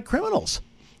criminals like criminals.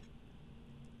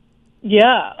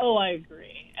 Yeah. Oh, I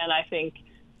agree. And I think,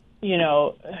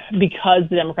 because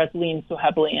the Democrats lean so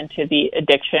heavily into the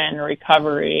addiction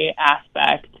recovery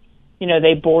aspect,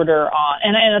 they border on,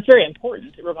 and that's very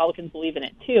important. Republicans believe in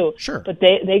it too. Sure. But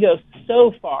they go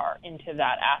so far into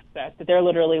that aspect that they're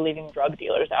literally leaving drug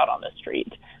dealers out on the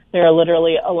street. They're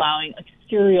literally allowing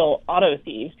serial auto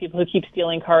thieves, people who keep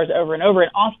stealing cars over and over,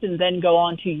 and often then go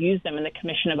on to use them in the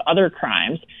commission of other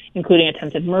crimes, including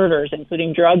attempted murders,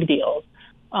 including drug deals.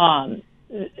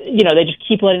 They just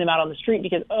keep letting them out on the street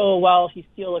because, if you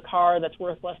steal a car that's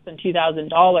worth less than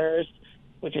 $2,000,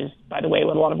 which is, by the way,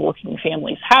 what a lot of working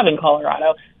families have in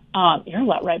Colorado, you're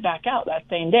let right back out that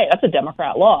same day. That's a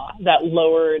Democrat law that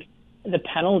lowered the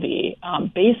penalty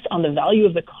based on the value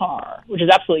of the car, which is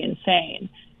absolutely insane.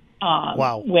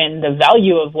 Wow. When the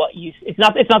value of what it's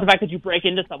not the fact that you break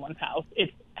into someone's house,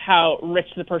 it's how rich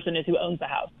the person is who owns the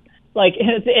house. Like,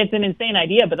 it's an insane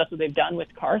idea, but that's what they've done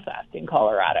with car theft in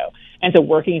Colorado. And so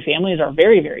working families are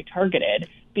very, very targeted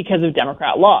because of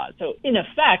Democrat laws. So in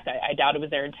effect, I doubt it was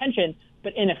their intention,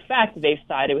 but in effect, they've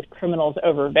sided with criminals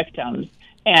over victims.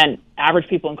 And average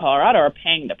people in Colorado are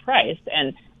paying the price.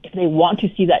 And if they want to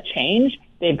see that change,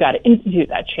 they've got to institute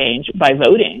that change by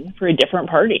voting for a different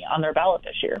party on their ballot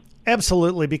this year.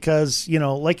 Absolutely, because,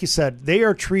 like you said, they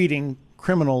are treating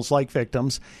criminals like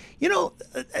victims.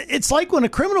 It's like when a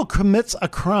criminal commits a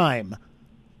crime.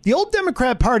 The old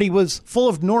Democrat Party was full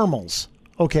of normals,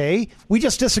 okay? We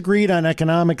just disagreed on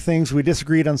economic things. We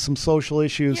disagreed on some social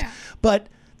issues. Yeah. But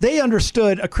they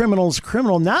understood a criminal's a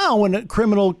criminal. Now, when a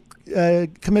criminal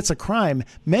commits a crime,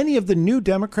 many of the new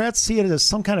Democrats see it as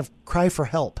some kind of cry for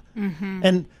help. Mm-hmm.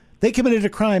 And they committed a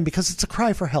crime because it's a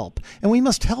cry for help. And we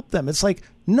must help them. It's like,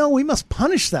 no, we must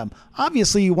punish them.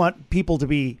 Obviously, you want people to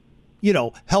be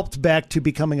helped back to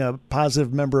becoming a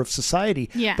positive member of society.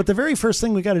 Yeah. But the very first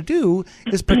thing we got to do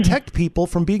is protect people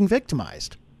from being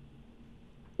victimized.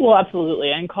 Well,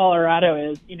 absolutely. And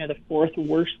Colorado is, the fourth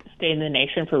worst state in the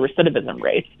nation for recidivism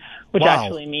rates, which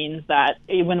actually means that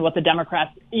even what the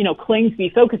Democrats, claim to be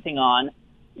focusing on,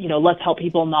 let's help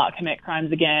people not commit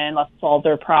crimes again, let's solve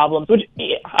their problems, which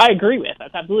I agree with.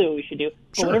 That's absolutely what we should do.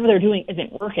 But whatever they're doing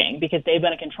isn't working because they've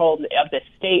been in control of this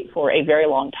state for a very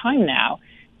long time now.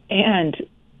 And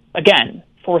again,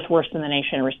 fourth worst in the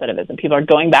nation in recidivism. People are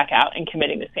going back out and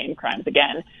committing the same crimes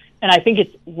again. And I think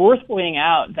it's worth pointing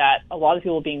out that a lot of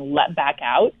people being let back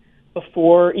out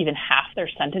before even half their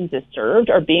sentence is served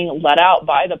are being let out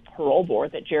by the parole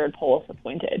board that Jared Polis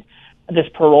appointed. This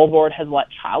parole board has let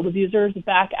child abusers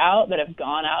back out that have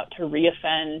gone out to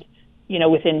reoffend,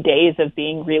 within days of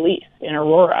being released in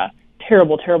Aurora.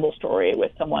 Terrible, terrible story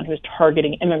with someone who's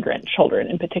targeting immigrant children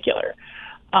in particular.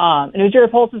 And it was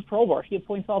Jared Polis' parole board. He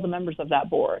appoints all the members of that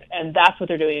board. And that's what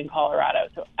they're doing in Colorado.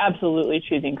 So absolutely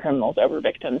choosing criminals over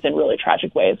victims in really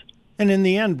tragic ways. And in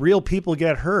the end, real people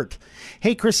get hurt.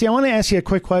 Hey, Christy, I want to ask you a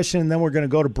quick question, and then we're going to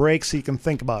go to break so you can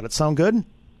think about it. Sound good?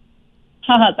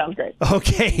 Sounds great.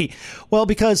 Okay. Well,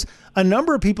 because a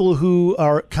number of people who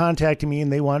are contacting me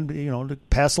and they want, to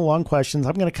pass along questions,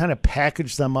 I'm going to kind of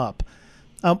package them up.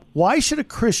 Why should a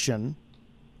Christian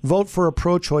vote for a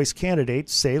pro-choice candidate,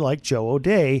 say like Joe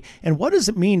O'Dea, and what does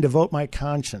it mean to vote my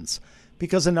conscience?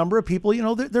 Because a number of people,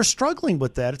 they're struggling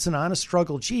with that. It's an honest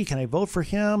struggle. Gee, can I vote for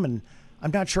him? And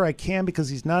I'm not sure I can because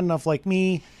he's not enough like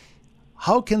me.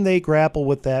 How can they grapple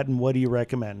with that, and what do you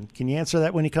recommend? Can you answer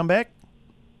that when you come back?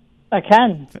 I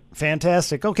can.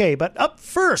 Fantastic. Okay, but up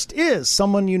first is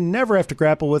someone you never have to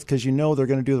grapple with because you know they're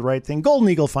going to do the right thing. Golden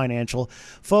Eagle Financial.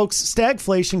 Folks,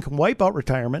 stagflation can wipe out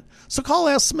retirement, so call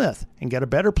Al Smith and get a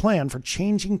better plan for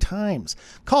changing times.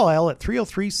 Call Al at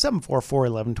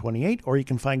 303-744-1128, or you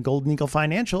can find Golden Eagle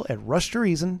Financial at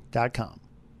rushtoreason.com.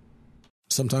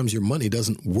 Sometimes your money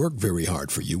doesn't work very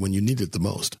hard for you when you need it the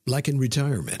most, like in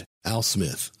retirement. Al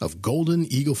Smith of Golden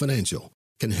Eagle Financial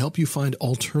can help you find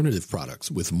alternative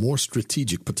products with more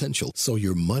strategic potential so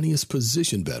your money is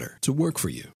positioned better to work for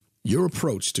you. Your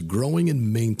approach to growing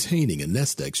and maintaining a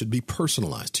nest egg should be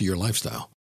personalized to your lifestyle.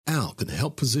 Al can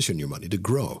help position your money to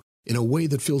grow in a way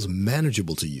that feels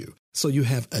manageable to you so you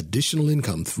have additional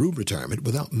income through retirement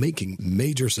without making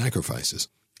major sacrifices.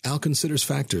 Al considers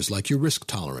factors like your risk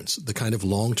tolerance, the kind of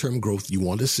long-term growth you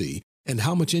want to see, and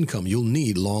how much income you'll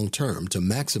need long-term to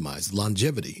maximize the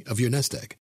longevity of your nest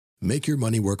egg. Make your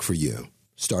money work for you,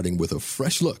 starting with a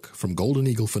fresh look from Golden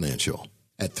Eagle Financial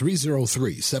at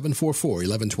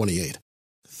 303-744-1128,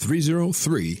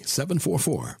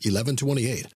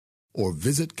 303-744-1128, or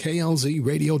visit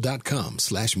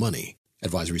klzradio.com/money.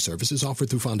 Advisory services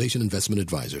offered through Foundation Investment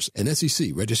Advisors, an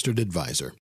SEC registered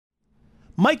advisor.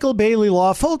 Michael Bailey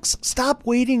Law. Folks, stop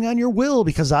waiting on your will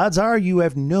because odds are you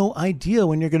have no idea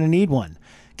when you're going to need one.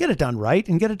 Get it done right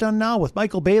and get it done now with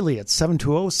Michael Bailey at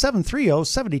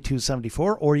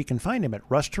 720-730-7274, or you can find him at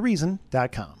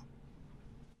rushtoreason.com.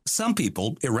 Some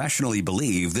people irrationally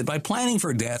believe that by planning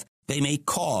for death, they may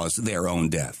cause their own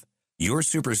death. Your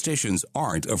superstitions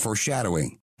aren't a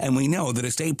foreshadowing, and we know that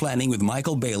estate planning with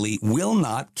Michael Bailey will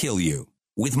not kill you.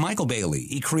 With Michael Bailey,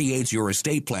 he creates your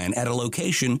estate plan at a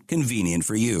location convenient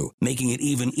for you, making it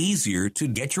even easier to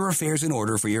get your affairs in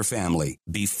order for your family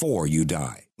before you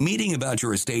die. Meeting about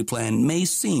your estate plan may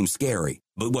seem scary,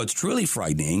 but what's truly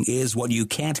frightening is what you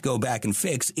can't go back and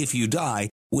fix if you die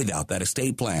without that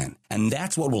estate plan. And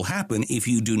that's what will happen if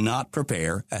you do not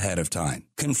prepare ahead of time.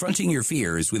 Confronting your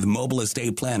fears with mobile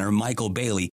estate planner Michael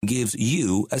Bailey gives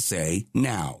you a say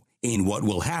now in what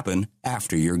will happen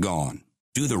after you're gone.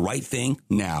 Do the right thing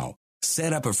now.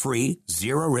 Set up a free,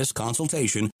 zero-risk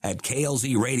consultation at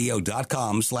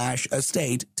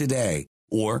klzradio.com/estate today.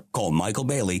 Or call Michael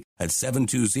Bailey at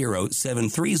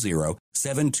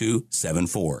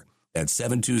 720-730-7274. That's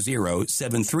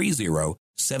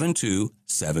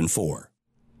 720-730-7274.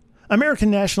 American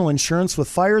National Insurance. With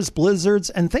fires, blizzards,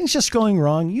 and things just going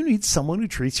wrong, you need someone who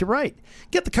treats you right.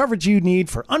 Get the coverage you need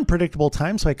for unpredictable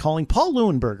times by calling Paul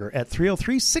Leuenberger at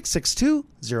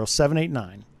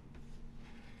 303-662-0789.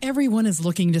 Everyone is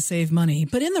looking to save money,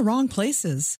 but in the wrong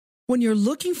places. When you're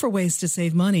looking for ways to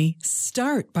save money,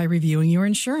 start by reviewing your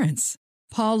insurance.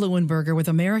 Paul Leuenberger with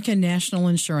American National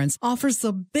Insurance offers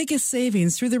the biggest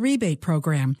savings through the rebate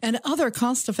program and other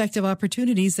cost-effective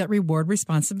opportunities that reward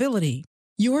responsibility.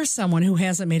 You're someone who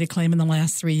hasn't made a claim in the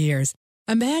last 3 years.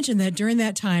 Imagine that during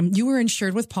that time you were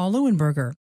insured with Paul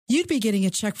Leuenberger. You'd be getting a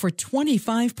check for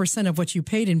 25% of what you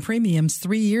paid in premiums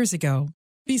 3 years ago.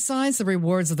 Besides the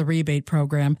rewards of the rebate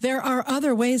program, there are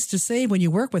other ways to save when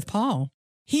you work with Paul.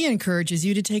 He encourages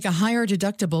you to take a higher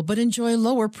deductible but enjoy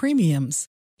lower premiums.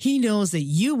 He knows that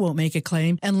you won't make a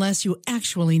claim unless you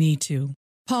actually need to.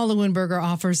 Paul Leuenberger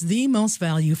offers the most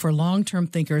value for long-term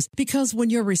thinkers because when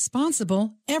you're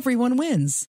responsible, everyone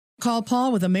wins. Call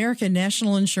Paul with American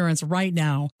National Insurance right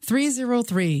now,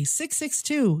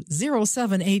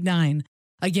 303-662-0789.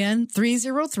 Again,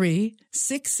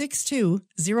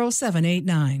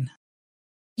 303-662-0789.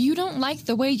 You don't like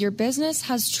the way your business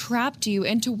has trapped you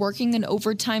into working an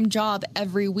overtime job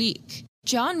every week.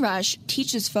 John Rush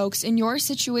teaches folks in your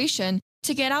situation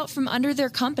to get out from under their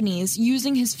companies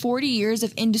using his 40 years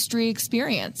of industry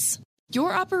experience.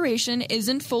 Your operation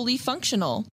isn't fully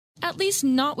functional, at least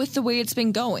not with the way it's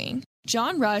been going.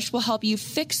 John Rush will help you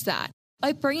fix that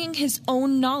by bringing his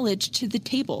own knowledge to the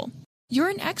table. You're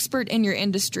an expert in your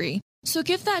industry, so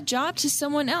give that job to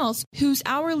someone else whose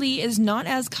hourly is not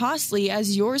as costly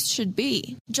as yours should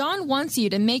be. John wants you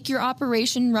to make your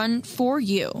operation run for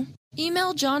you.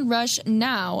 Email John Rush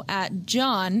now at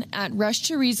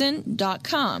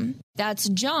john@rushtoreason.com. That's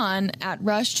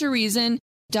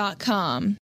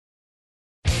john@rushtoreason.com.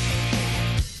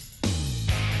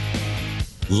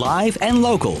 Live and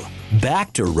local.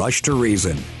 Back to Rush to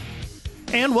Reason.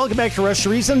 And welcome back to Rush to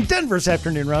Reason, Denver's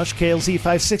Afternoon Rush, KLZ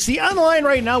 560. On the line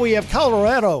right now, we have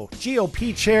Colorado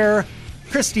GOP Chair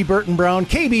Kristi Burton Brown,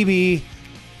 KBB.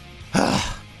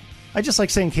 I just like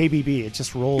saying KBB. It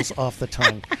just rolls off the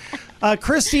tongue.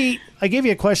 Kristi, I gave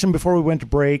you a question before we went to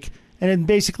break, and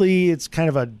basically it's kind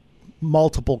of a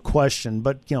multiple question.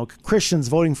 But, you know, Christians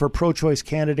voting for pro-choice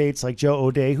candidates like Joe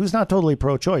O'Dea, who's not totally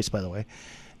pro-choice, by the way.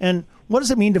 And what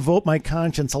does it mean to vote my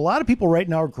conscience? A lot of people right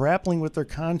now are grappling with their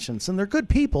conscience, and they're good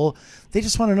people. They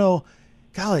just want to know,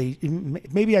 golly,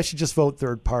 maybe I should just vote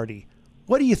third party.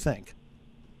 What do you think?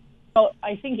 Well,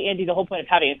 I think, Andy, the whole point of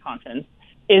having a conscience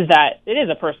is that it is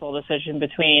a personal decision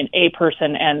between a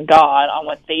person and God on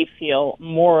what they feel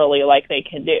morally like they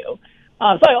can do. So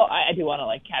I do want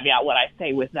to caveat what I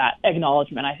say with that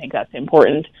acknowledgement. I think that's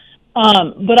important.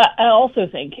 But I also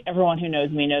think everyone who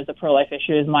knows me knows the pro-life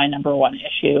issue is my number one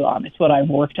issue. It's what I've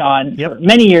worked on for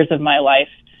many years of my life.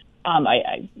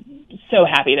 I'm so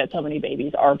happy that so many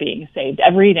babies are being saved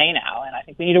every day now, and I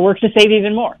think we need to work to save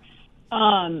even more.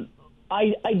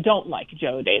 I don't like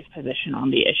Joe O'Dea's position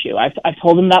on the issue. I've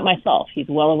told him that myself. He's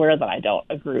well aware that I don't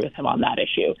agree with him on that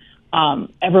issue.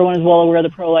 Everyone is well aware the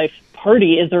pro-life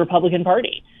party is the Republican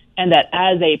Party, and that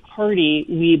as a party,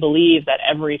 we believe that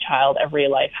every child, every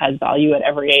life has value at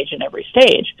every age and every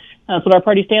stage. And that's what our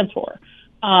party stands for.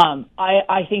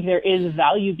 I think there is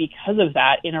value because of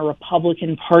that in a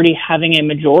Republican Party having a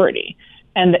majority.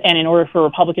 And in order for a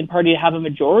Republican Party to have a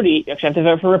majority, you actually have to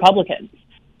vote for Republicans.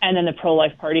 And then the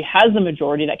pro-life party has a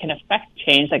majority that can affect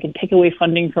change, that can take away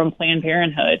funding from Planned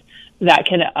Parenthood, that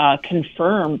can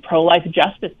confirm pro-life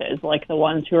justices like the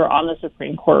ones who are on the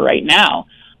Supreme Court right now.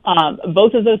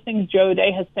 Both of those things Joe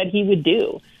O'Dea has said he would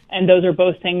do. And those are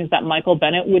both things that Michael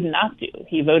Bennet would not do.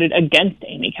 He voted against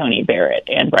Amy Coney Barrett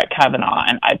and Brett Kavanaugh,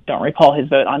 and I don't recall his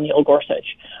vote on Neil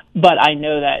Gorsuch. But I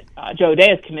know that Joe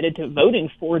O'Dea is committed to voting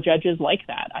for judges like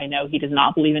that. I know he does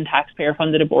not believe in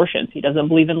taxpayer-funded abortions. He doesn't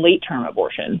believe in late-term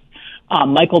abortions.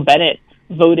 Michael Bennet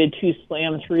voted to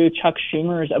slam through Chuck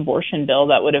Schumer's abortion bill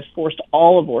that would have forced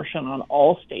all abortion on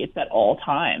all states at all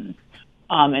times.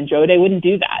 And Joe O'Dea wouldn't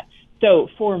do that. So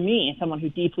for me, someone who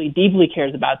deeply, deeply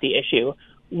cares about the issue,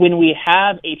 when we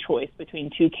have a choice between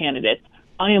two candidates,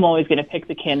 I am always going to pick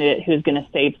the candidate who's going to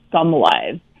save some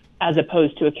lives. as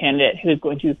opposed to a candidate who is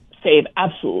going to save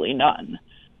absolutely none.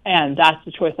 And that's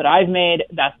the choice that I've made.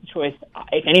 That's the choice.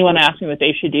 If anyone asks me what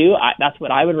they should do, that's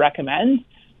what I would recommend,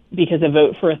 because a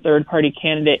vote for a third-party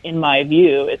candidate, in my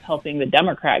view, is helping the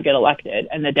Democrat get elected.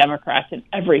 And the Democrats in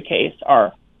every case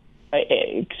are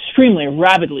extremely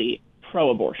rabidly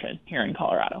pro-abortion here in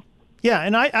Colorado. Yeah,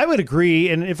 and I would agree.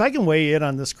 And if I can weigh in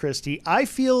on this, Christy, I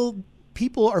feel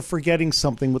people are forgetting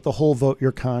something with the whole vote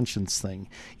your conscience thing.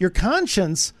 Your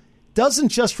conscience doesn't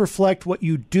just reflect what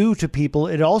you do to people.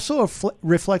 It also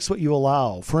reflects what you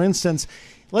allow. For instance,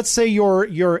 let's say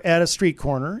you're at a street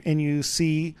corner and you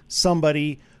see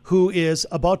somebody who is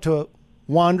about to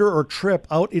wander or trip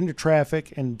out into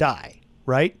traffic and die,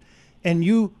 right? And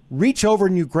you reach over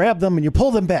and you grab them and you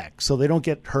pull them back so they don't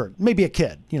get hurt. Maybe a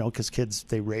kid, because kids,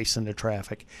 they race into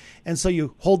traffic. And so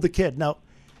you hold the kid. Now,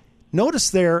 notice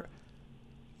there,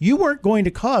 you weren't going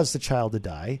to cause the child to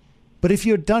die, but if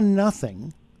you had done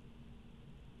nothing,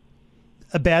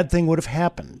 a bad thing would have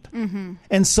happened. Mm-hmm.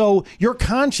 And so your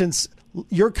conscience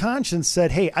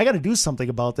said, hey, I got to do something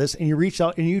about this. And you reach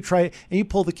out and you try and you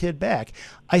pull the kid back.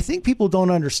 I think people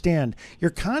don't understand.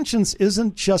 Your conscience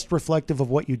isn't just reflective of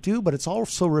what you do, but it's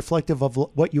also reflective of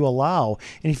what you allow.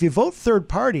 And if you vote third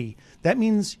party, that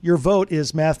means your vote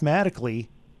is mathematically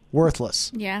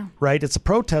worthless. Yeah. Right? It's a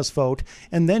protest vote.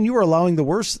 And then you are allowing the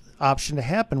worst option to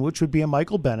happen, which would be a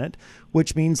Michael Bennet,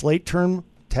 which means late-term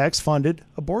tax-funded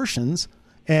abortions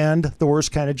and the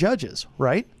worst kind of judges,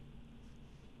 right?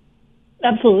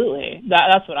 Absolutely.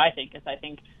 That's what I think. I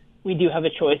think we do have a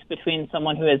choice between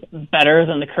someone who is better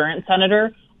than the current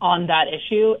senator on that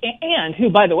issue, and who,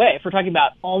 by the way, if we're talking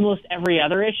about almost every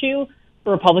other issue,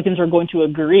 Republicans are going to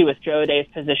agree with Joe O'Dea's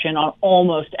position on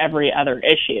almost every other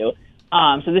issue.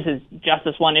 So this is just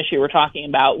this one issue we're talking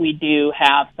about. We do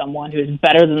have someone who is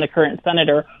better than the current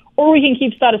senator, or we can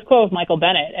keep status quo with Michael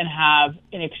Bennet and have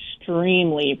an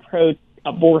extremely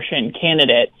pro-abortion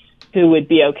candidate who would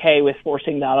be okay with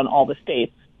forcing that on all the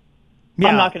states. Yeah.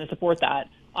 I'm not going to support that.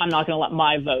 I'm not going to let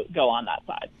my vote go on that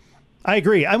side. I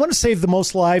agree. I want to save the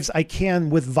most lives I can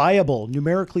with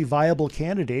numerically viable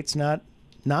candidates, not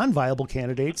non-viable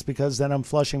candidates, because then I'm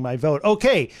flushing my vote.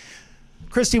 Okay,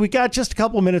 Christy, we got just a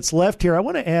couple minutes left here. I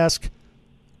want to ask,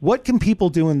 what can people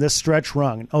do in this stretch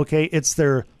run? Okay, it's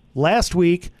their last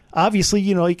week. Obviously,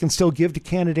 you can still give to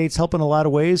candidates, help in a lot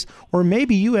of ways, or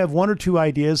maybe you have one or two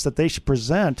ideas that they should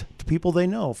present to people they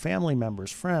know, family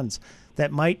members, friends,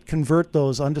 that might convert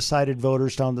those undecided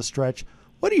voters down the stretch.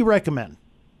 What do you recommend?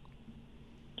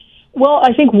 Well,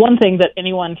 I think one thing that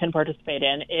anyone can participate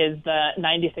in is the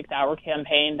 96-hour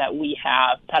campaign that we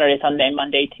have Saturday, Sunday,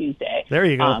 Monday, Tuesday. There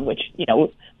you go. Which,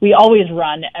 we always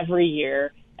run every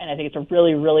year. And I think it's a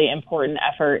really, really important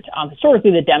effort.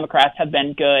 Historically, the Democrats have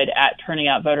been good at turning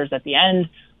out voters at the end.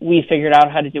 We figured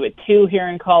out how to do it, too, here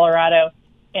in Colorado.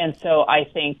 And so I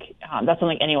think that's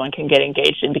something anyone can get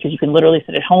engaged in, because you can literally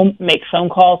sit at home, make phone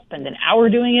calls, spend an hour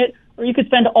doing it, or you could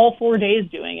spend all 4 days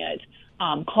doing it.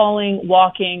 Calling,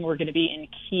 walking. We're going to be in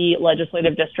key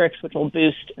legislative districts, which will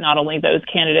boost not only those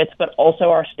candidates, but also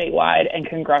our statewide and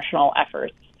congressional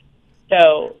efforts.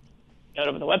 So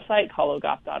go to the website,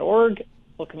 callogop.org.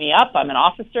 Look me up. I'm an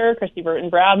officer, Christy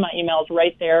Burton Brown. My email is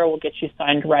right there. We'll get you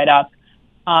signed right up.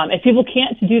 If people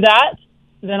can't do that,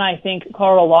 then I think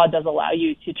Colorado law does allow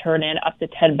you to turn in up to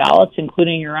 10 ballots,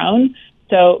 including your own.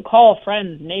 So call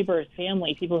friends, neighbors,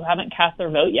 family, people who haven't cast their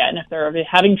vote yet. And if they're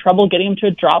having trouble getting them to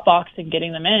a drop box and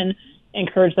getting them in,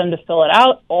 encourage them to fill it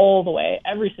out all the way,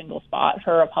 every single spot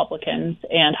for Republicans,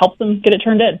 and help them get it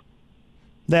turned in.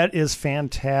 That is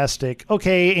fantastic.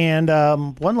 Okay, and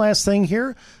one last thing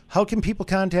here. How can people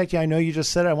contact you? I know you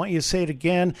just said it. I want you to say it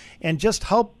again. And just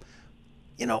help,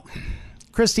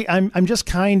 Christy, I'm just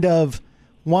kind of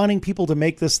wanting people to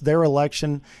make this their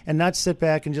election and not sit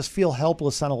back and just feel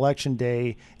helpless on election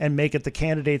day and make it the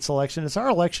candidate's election. It's our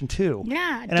election, too.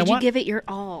 Yeah. And did you give it your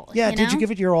all? Yeah, did you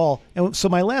give it your all? And so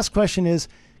my last question is,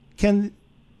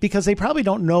 because they probably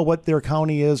don't know what their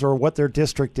county is or what their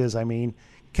district is,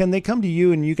 can they come to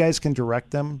you and you guys can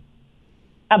direct them?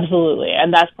 Absolutely.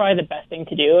 And that's probably the best thing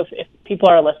to do. If people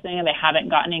are listening and they haven't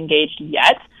gotten engaged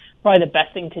yet, probably the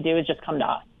best thing to do is just come to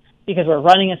us, because we're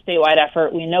running a statewide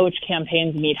effort. We know which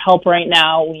campaigns need help right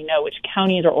now. We know which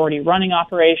counties are already running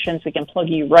operations. We can plug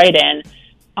you right in.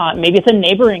 Maybe it's a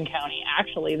neighboring county,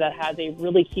 actually, that has a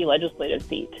really key legislative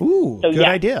seat. Ooh, so, good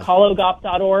idea.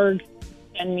 callogop.org.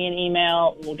 Send me an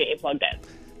email. We'll get you plugged in.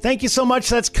 Thank you so much.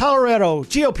 That's Colorado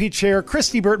GOP Chair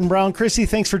Christy Burton Brown. Christy,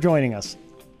 thanks for joining us.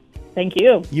 Thank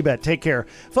you. You bet. Take care.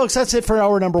 Folks, that's it for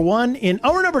hour number one. In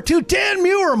hour number two, Dan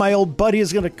Muir, my old buddy,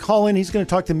 is going to call in. He's going to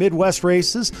talk to Midwest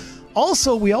races.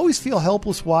 Also, we always feel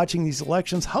helpless watching these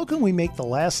elections. How can we make the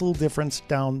last little difference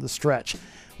down the stretch?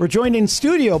 We're joined in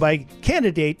studio by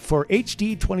candidate for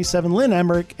HD 27 Lynn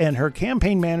Emmerich and her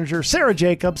campaign manager Sarah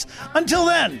Jacobs. Until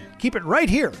then, keep it right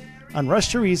here on Rush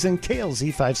to Reason, KLZ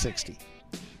 560.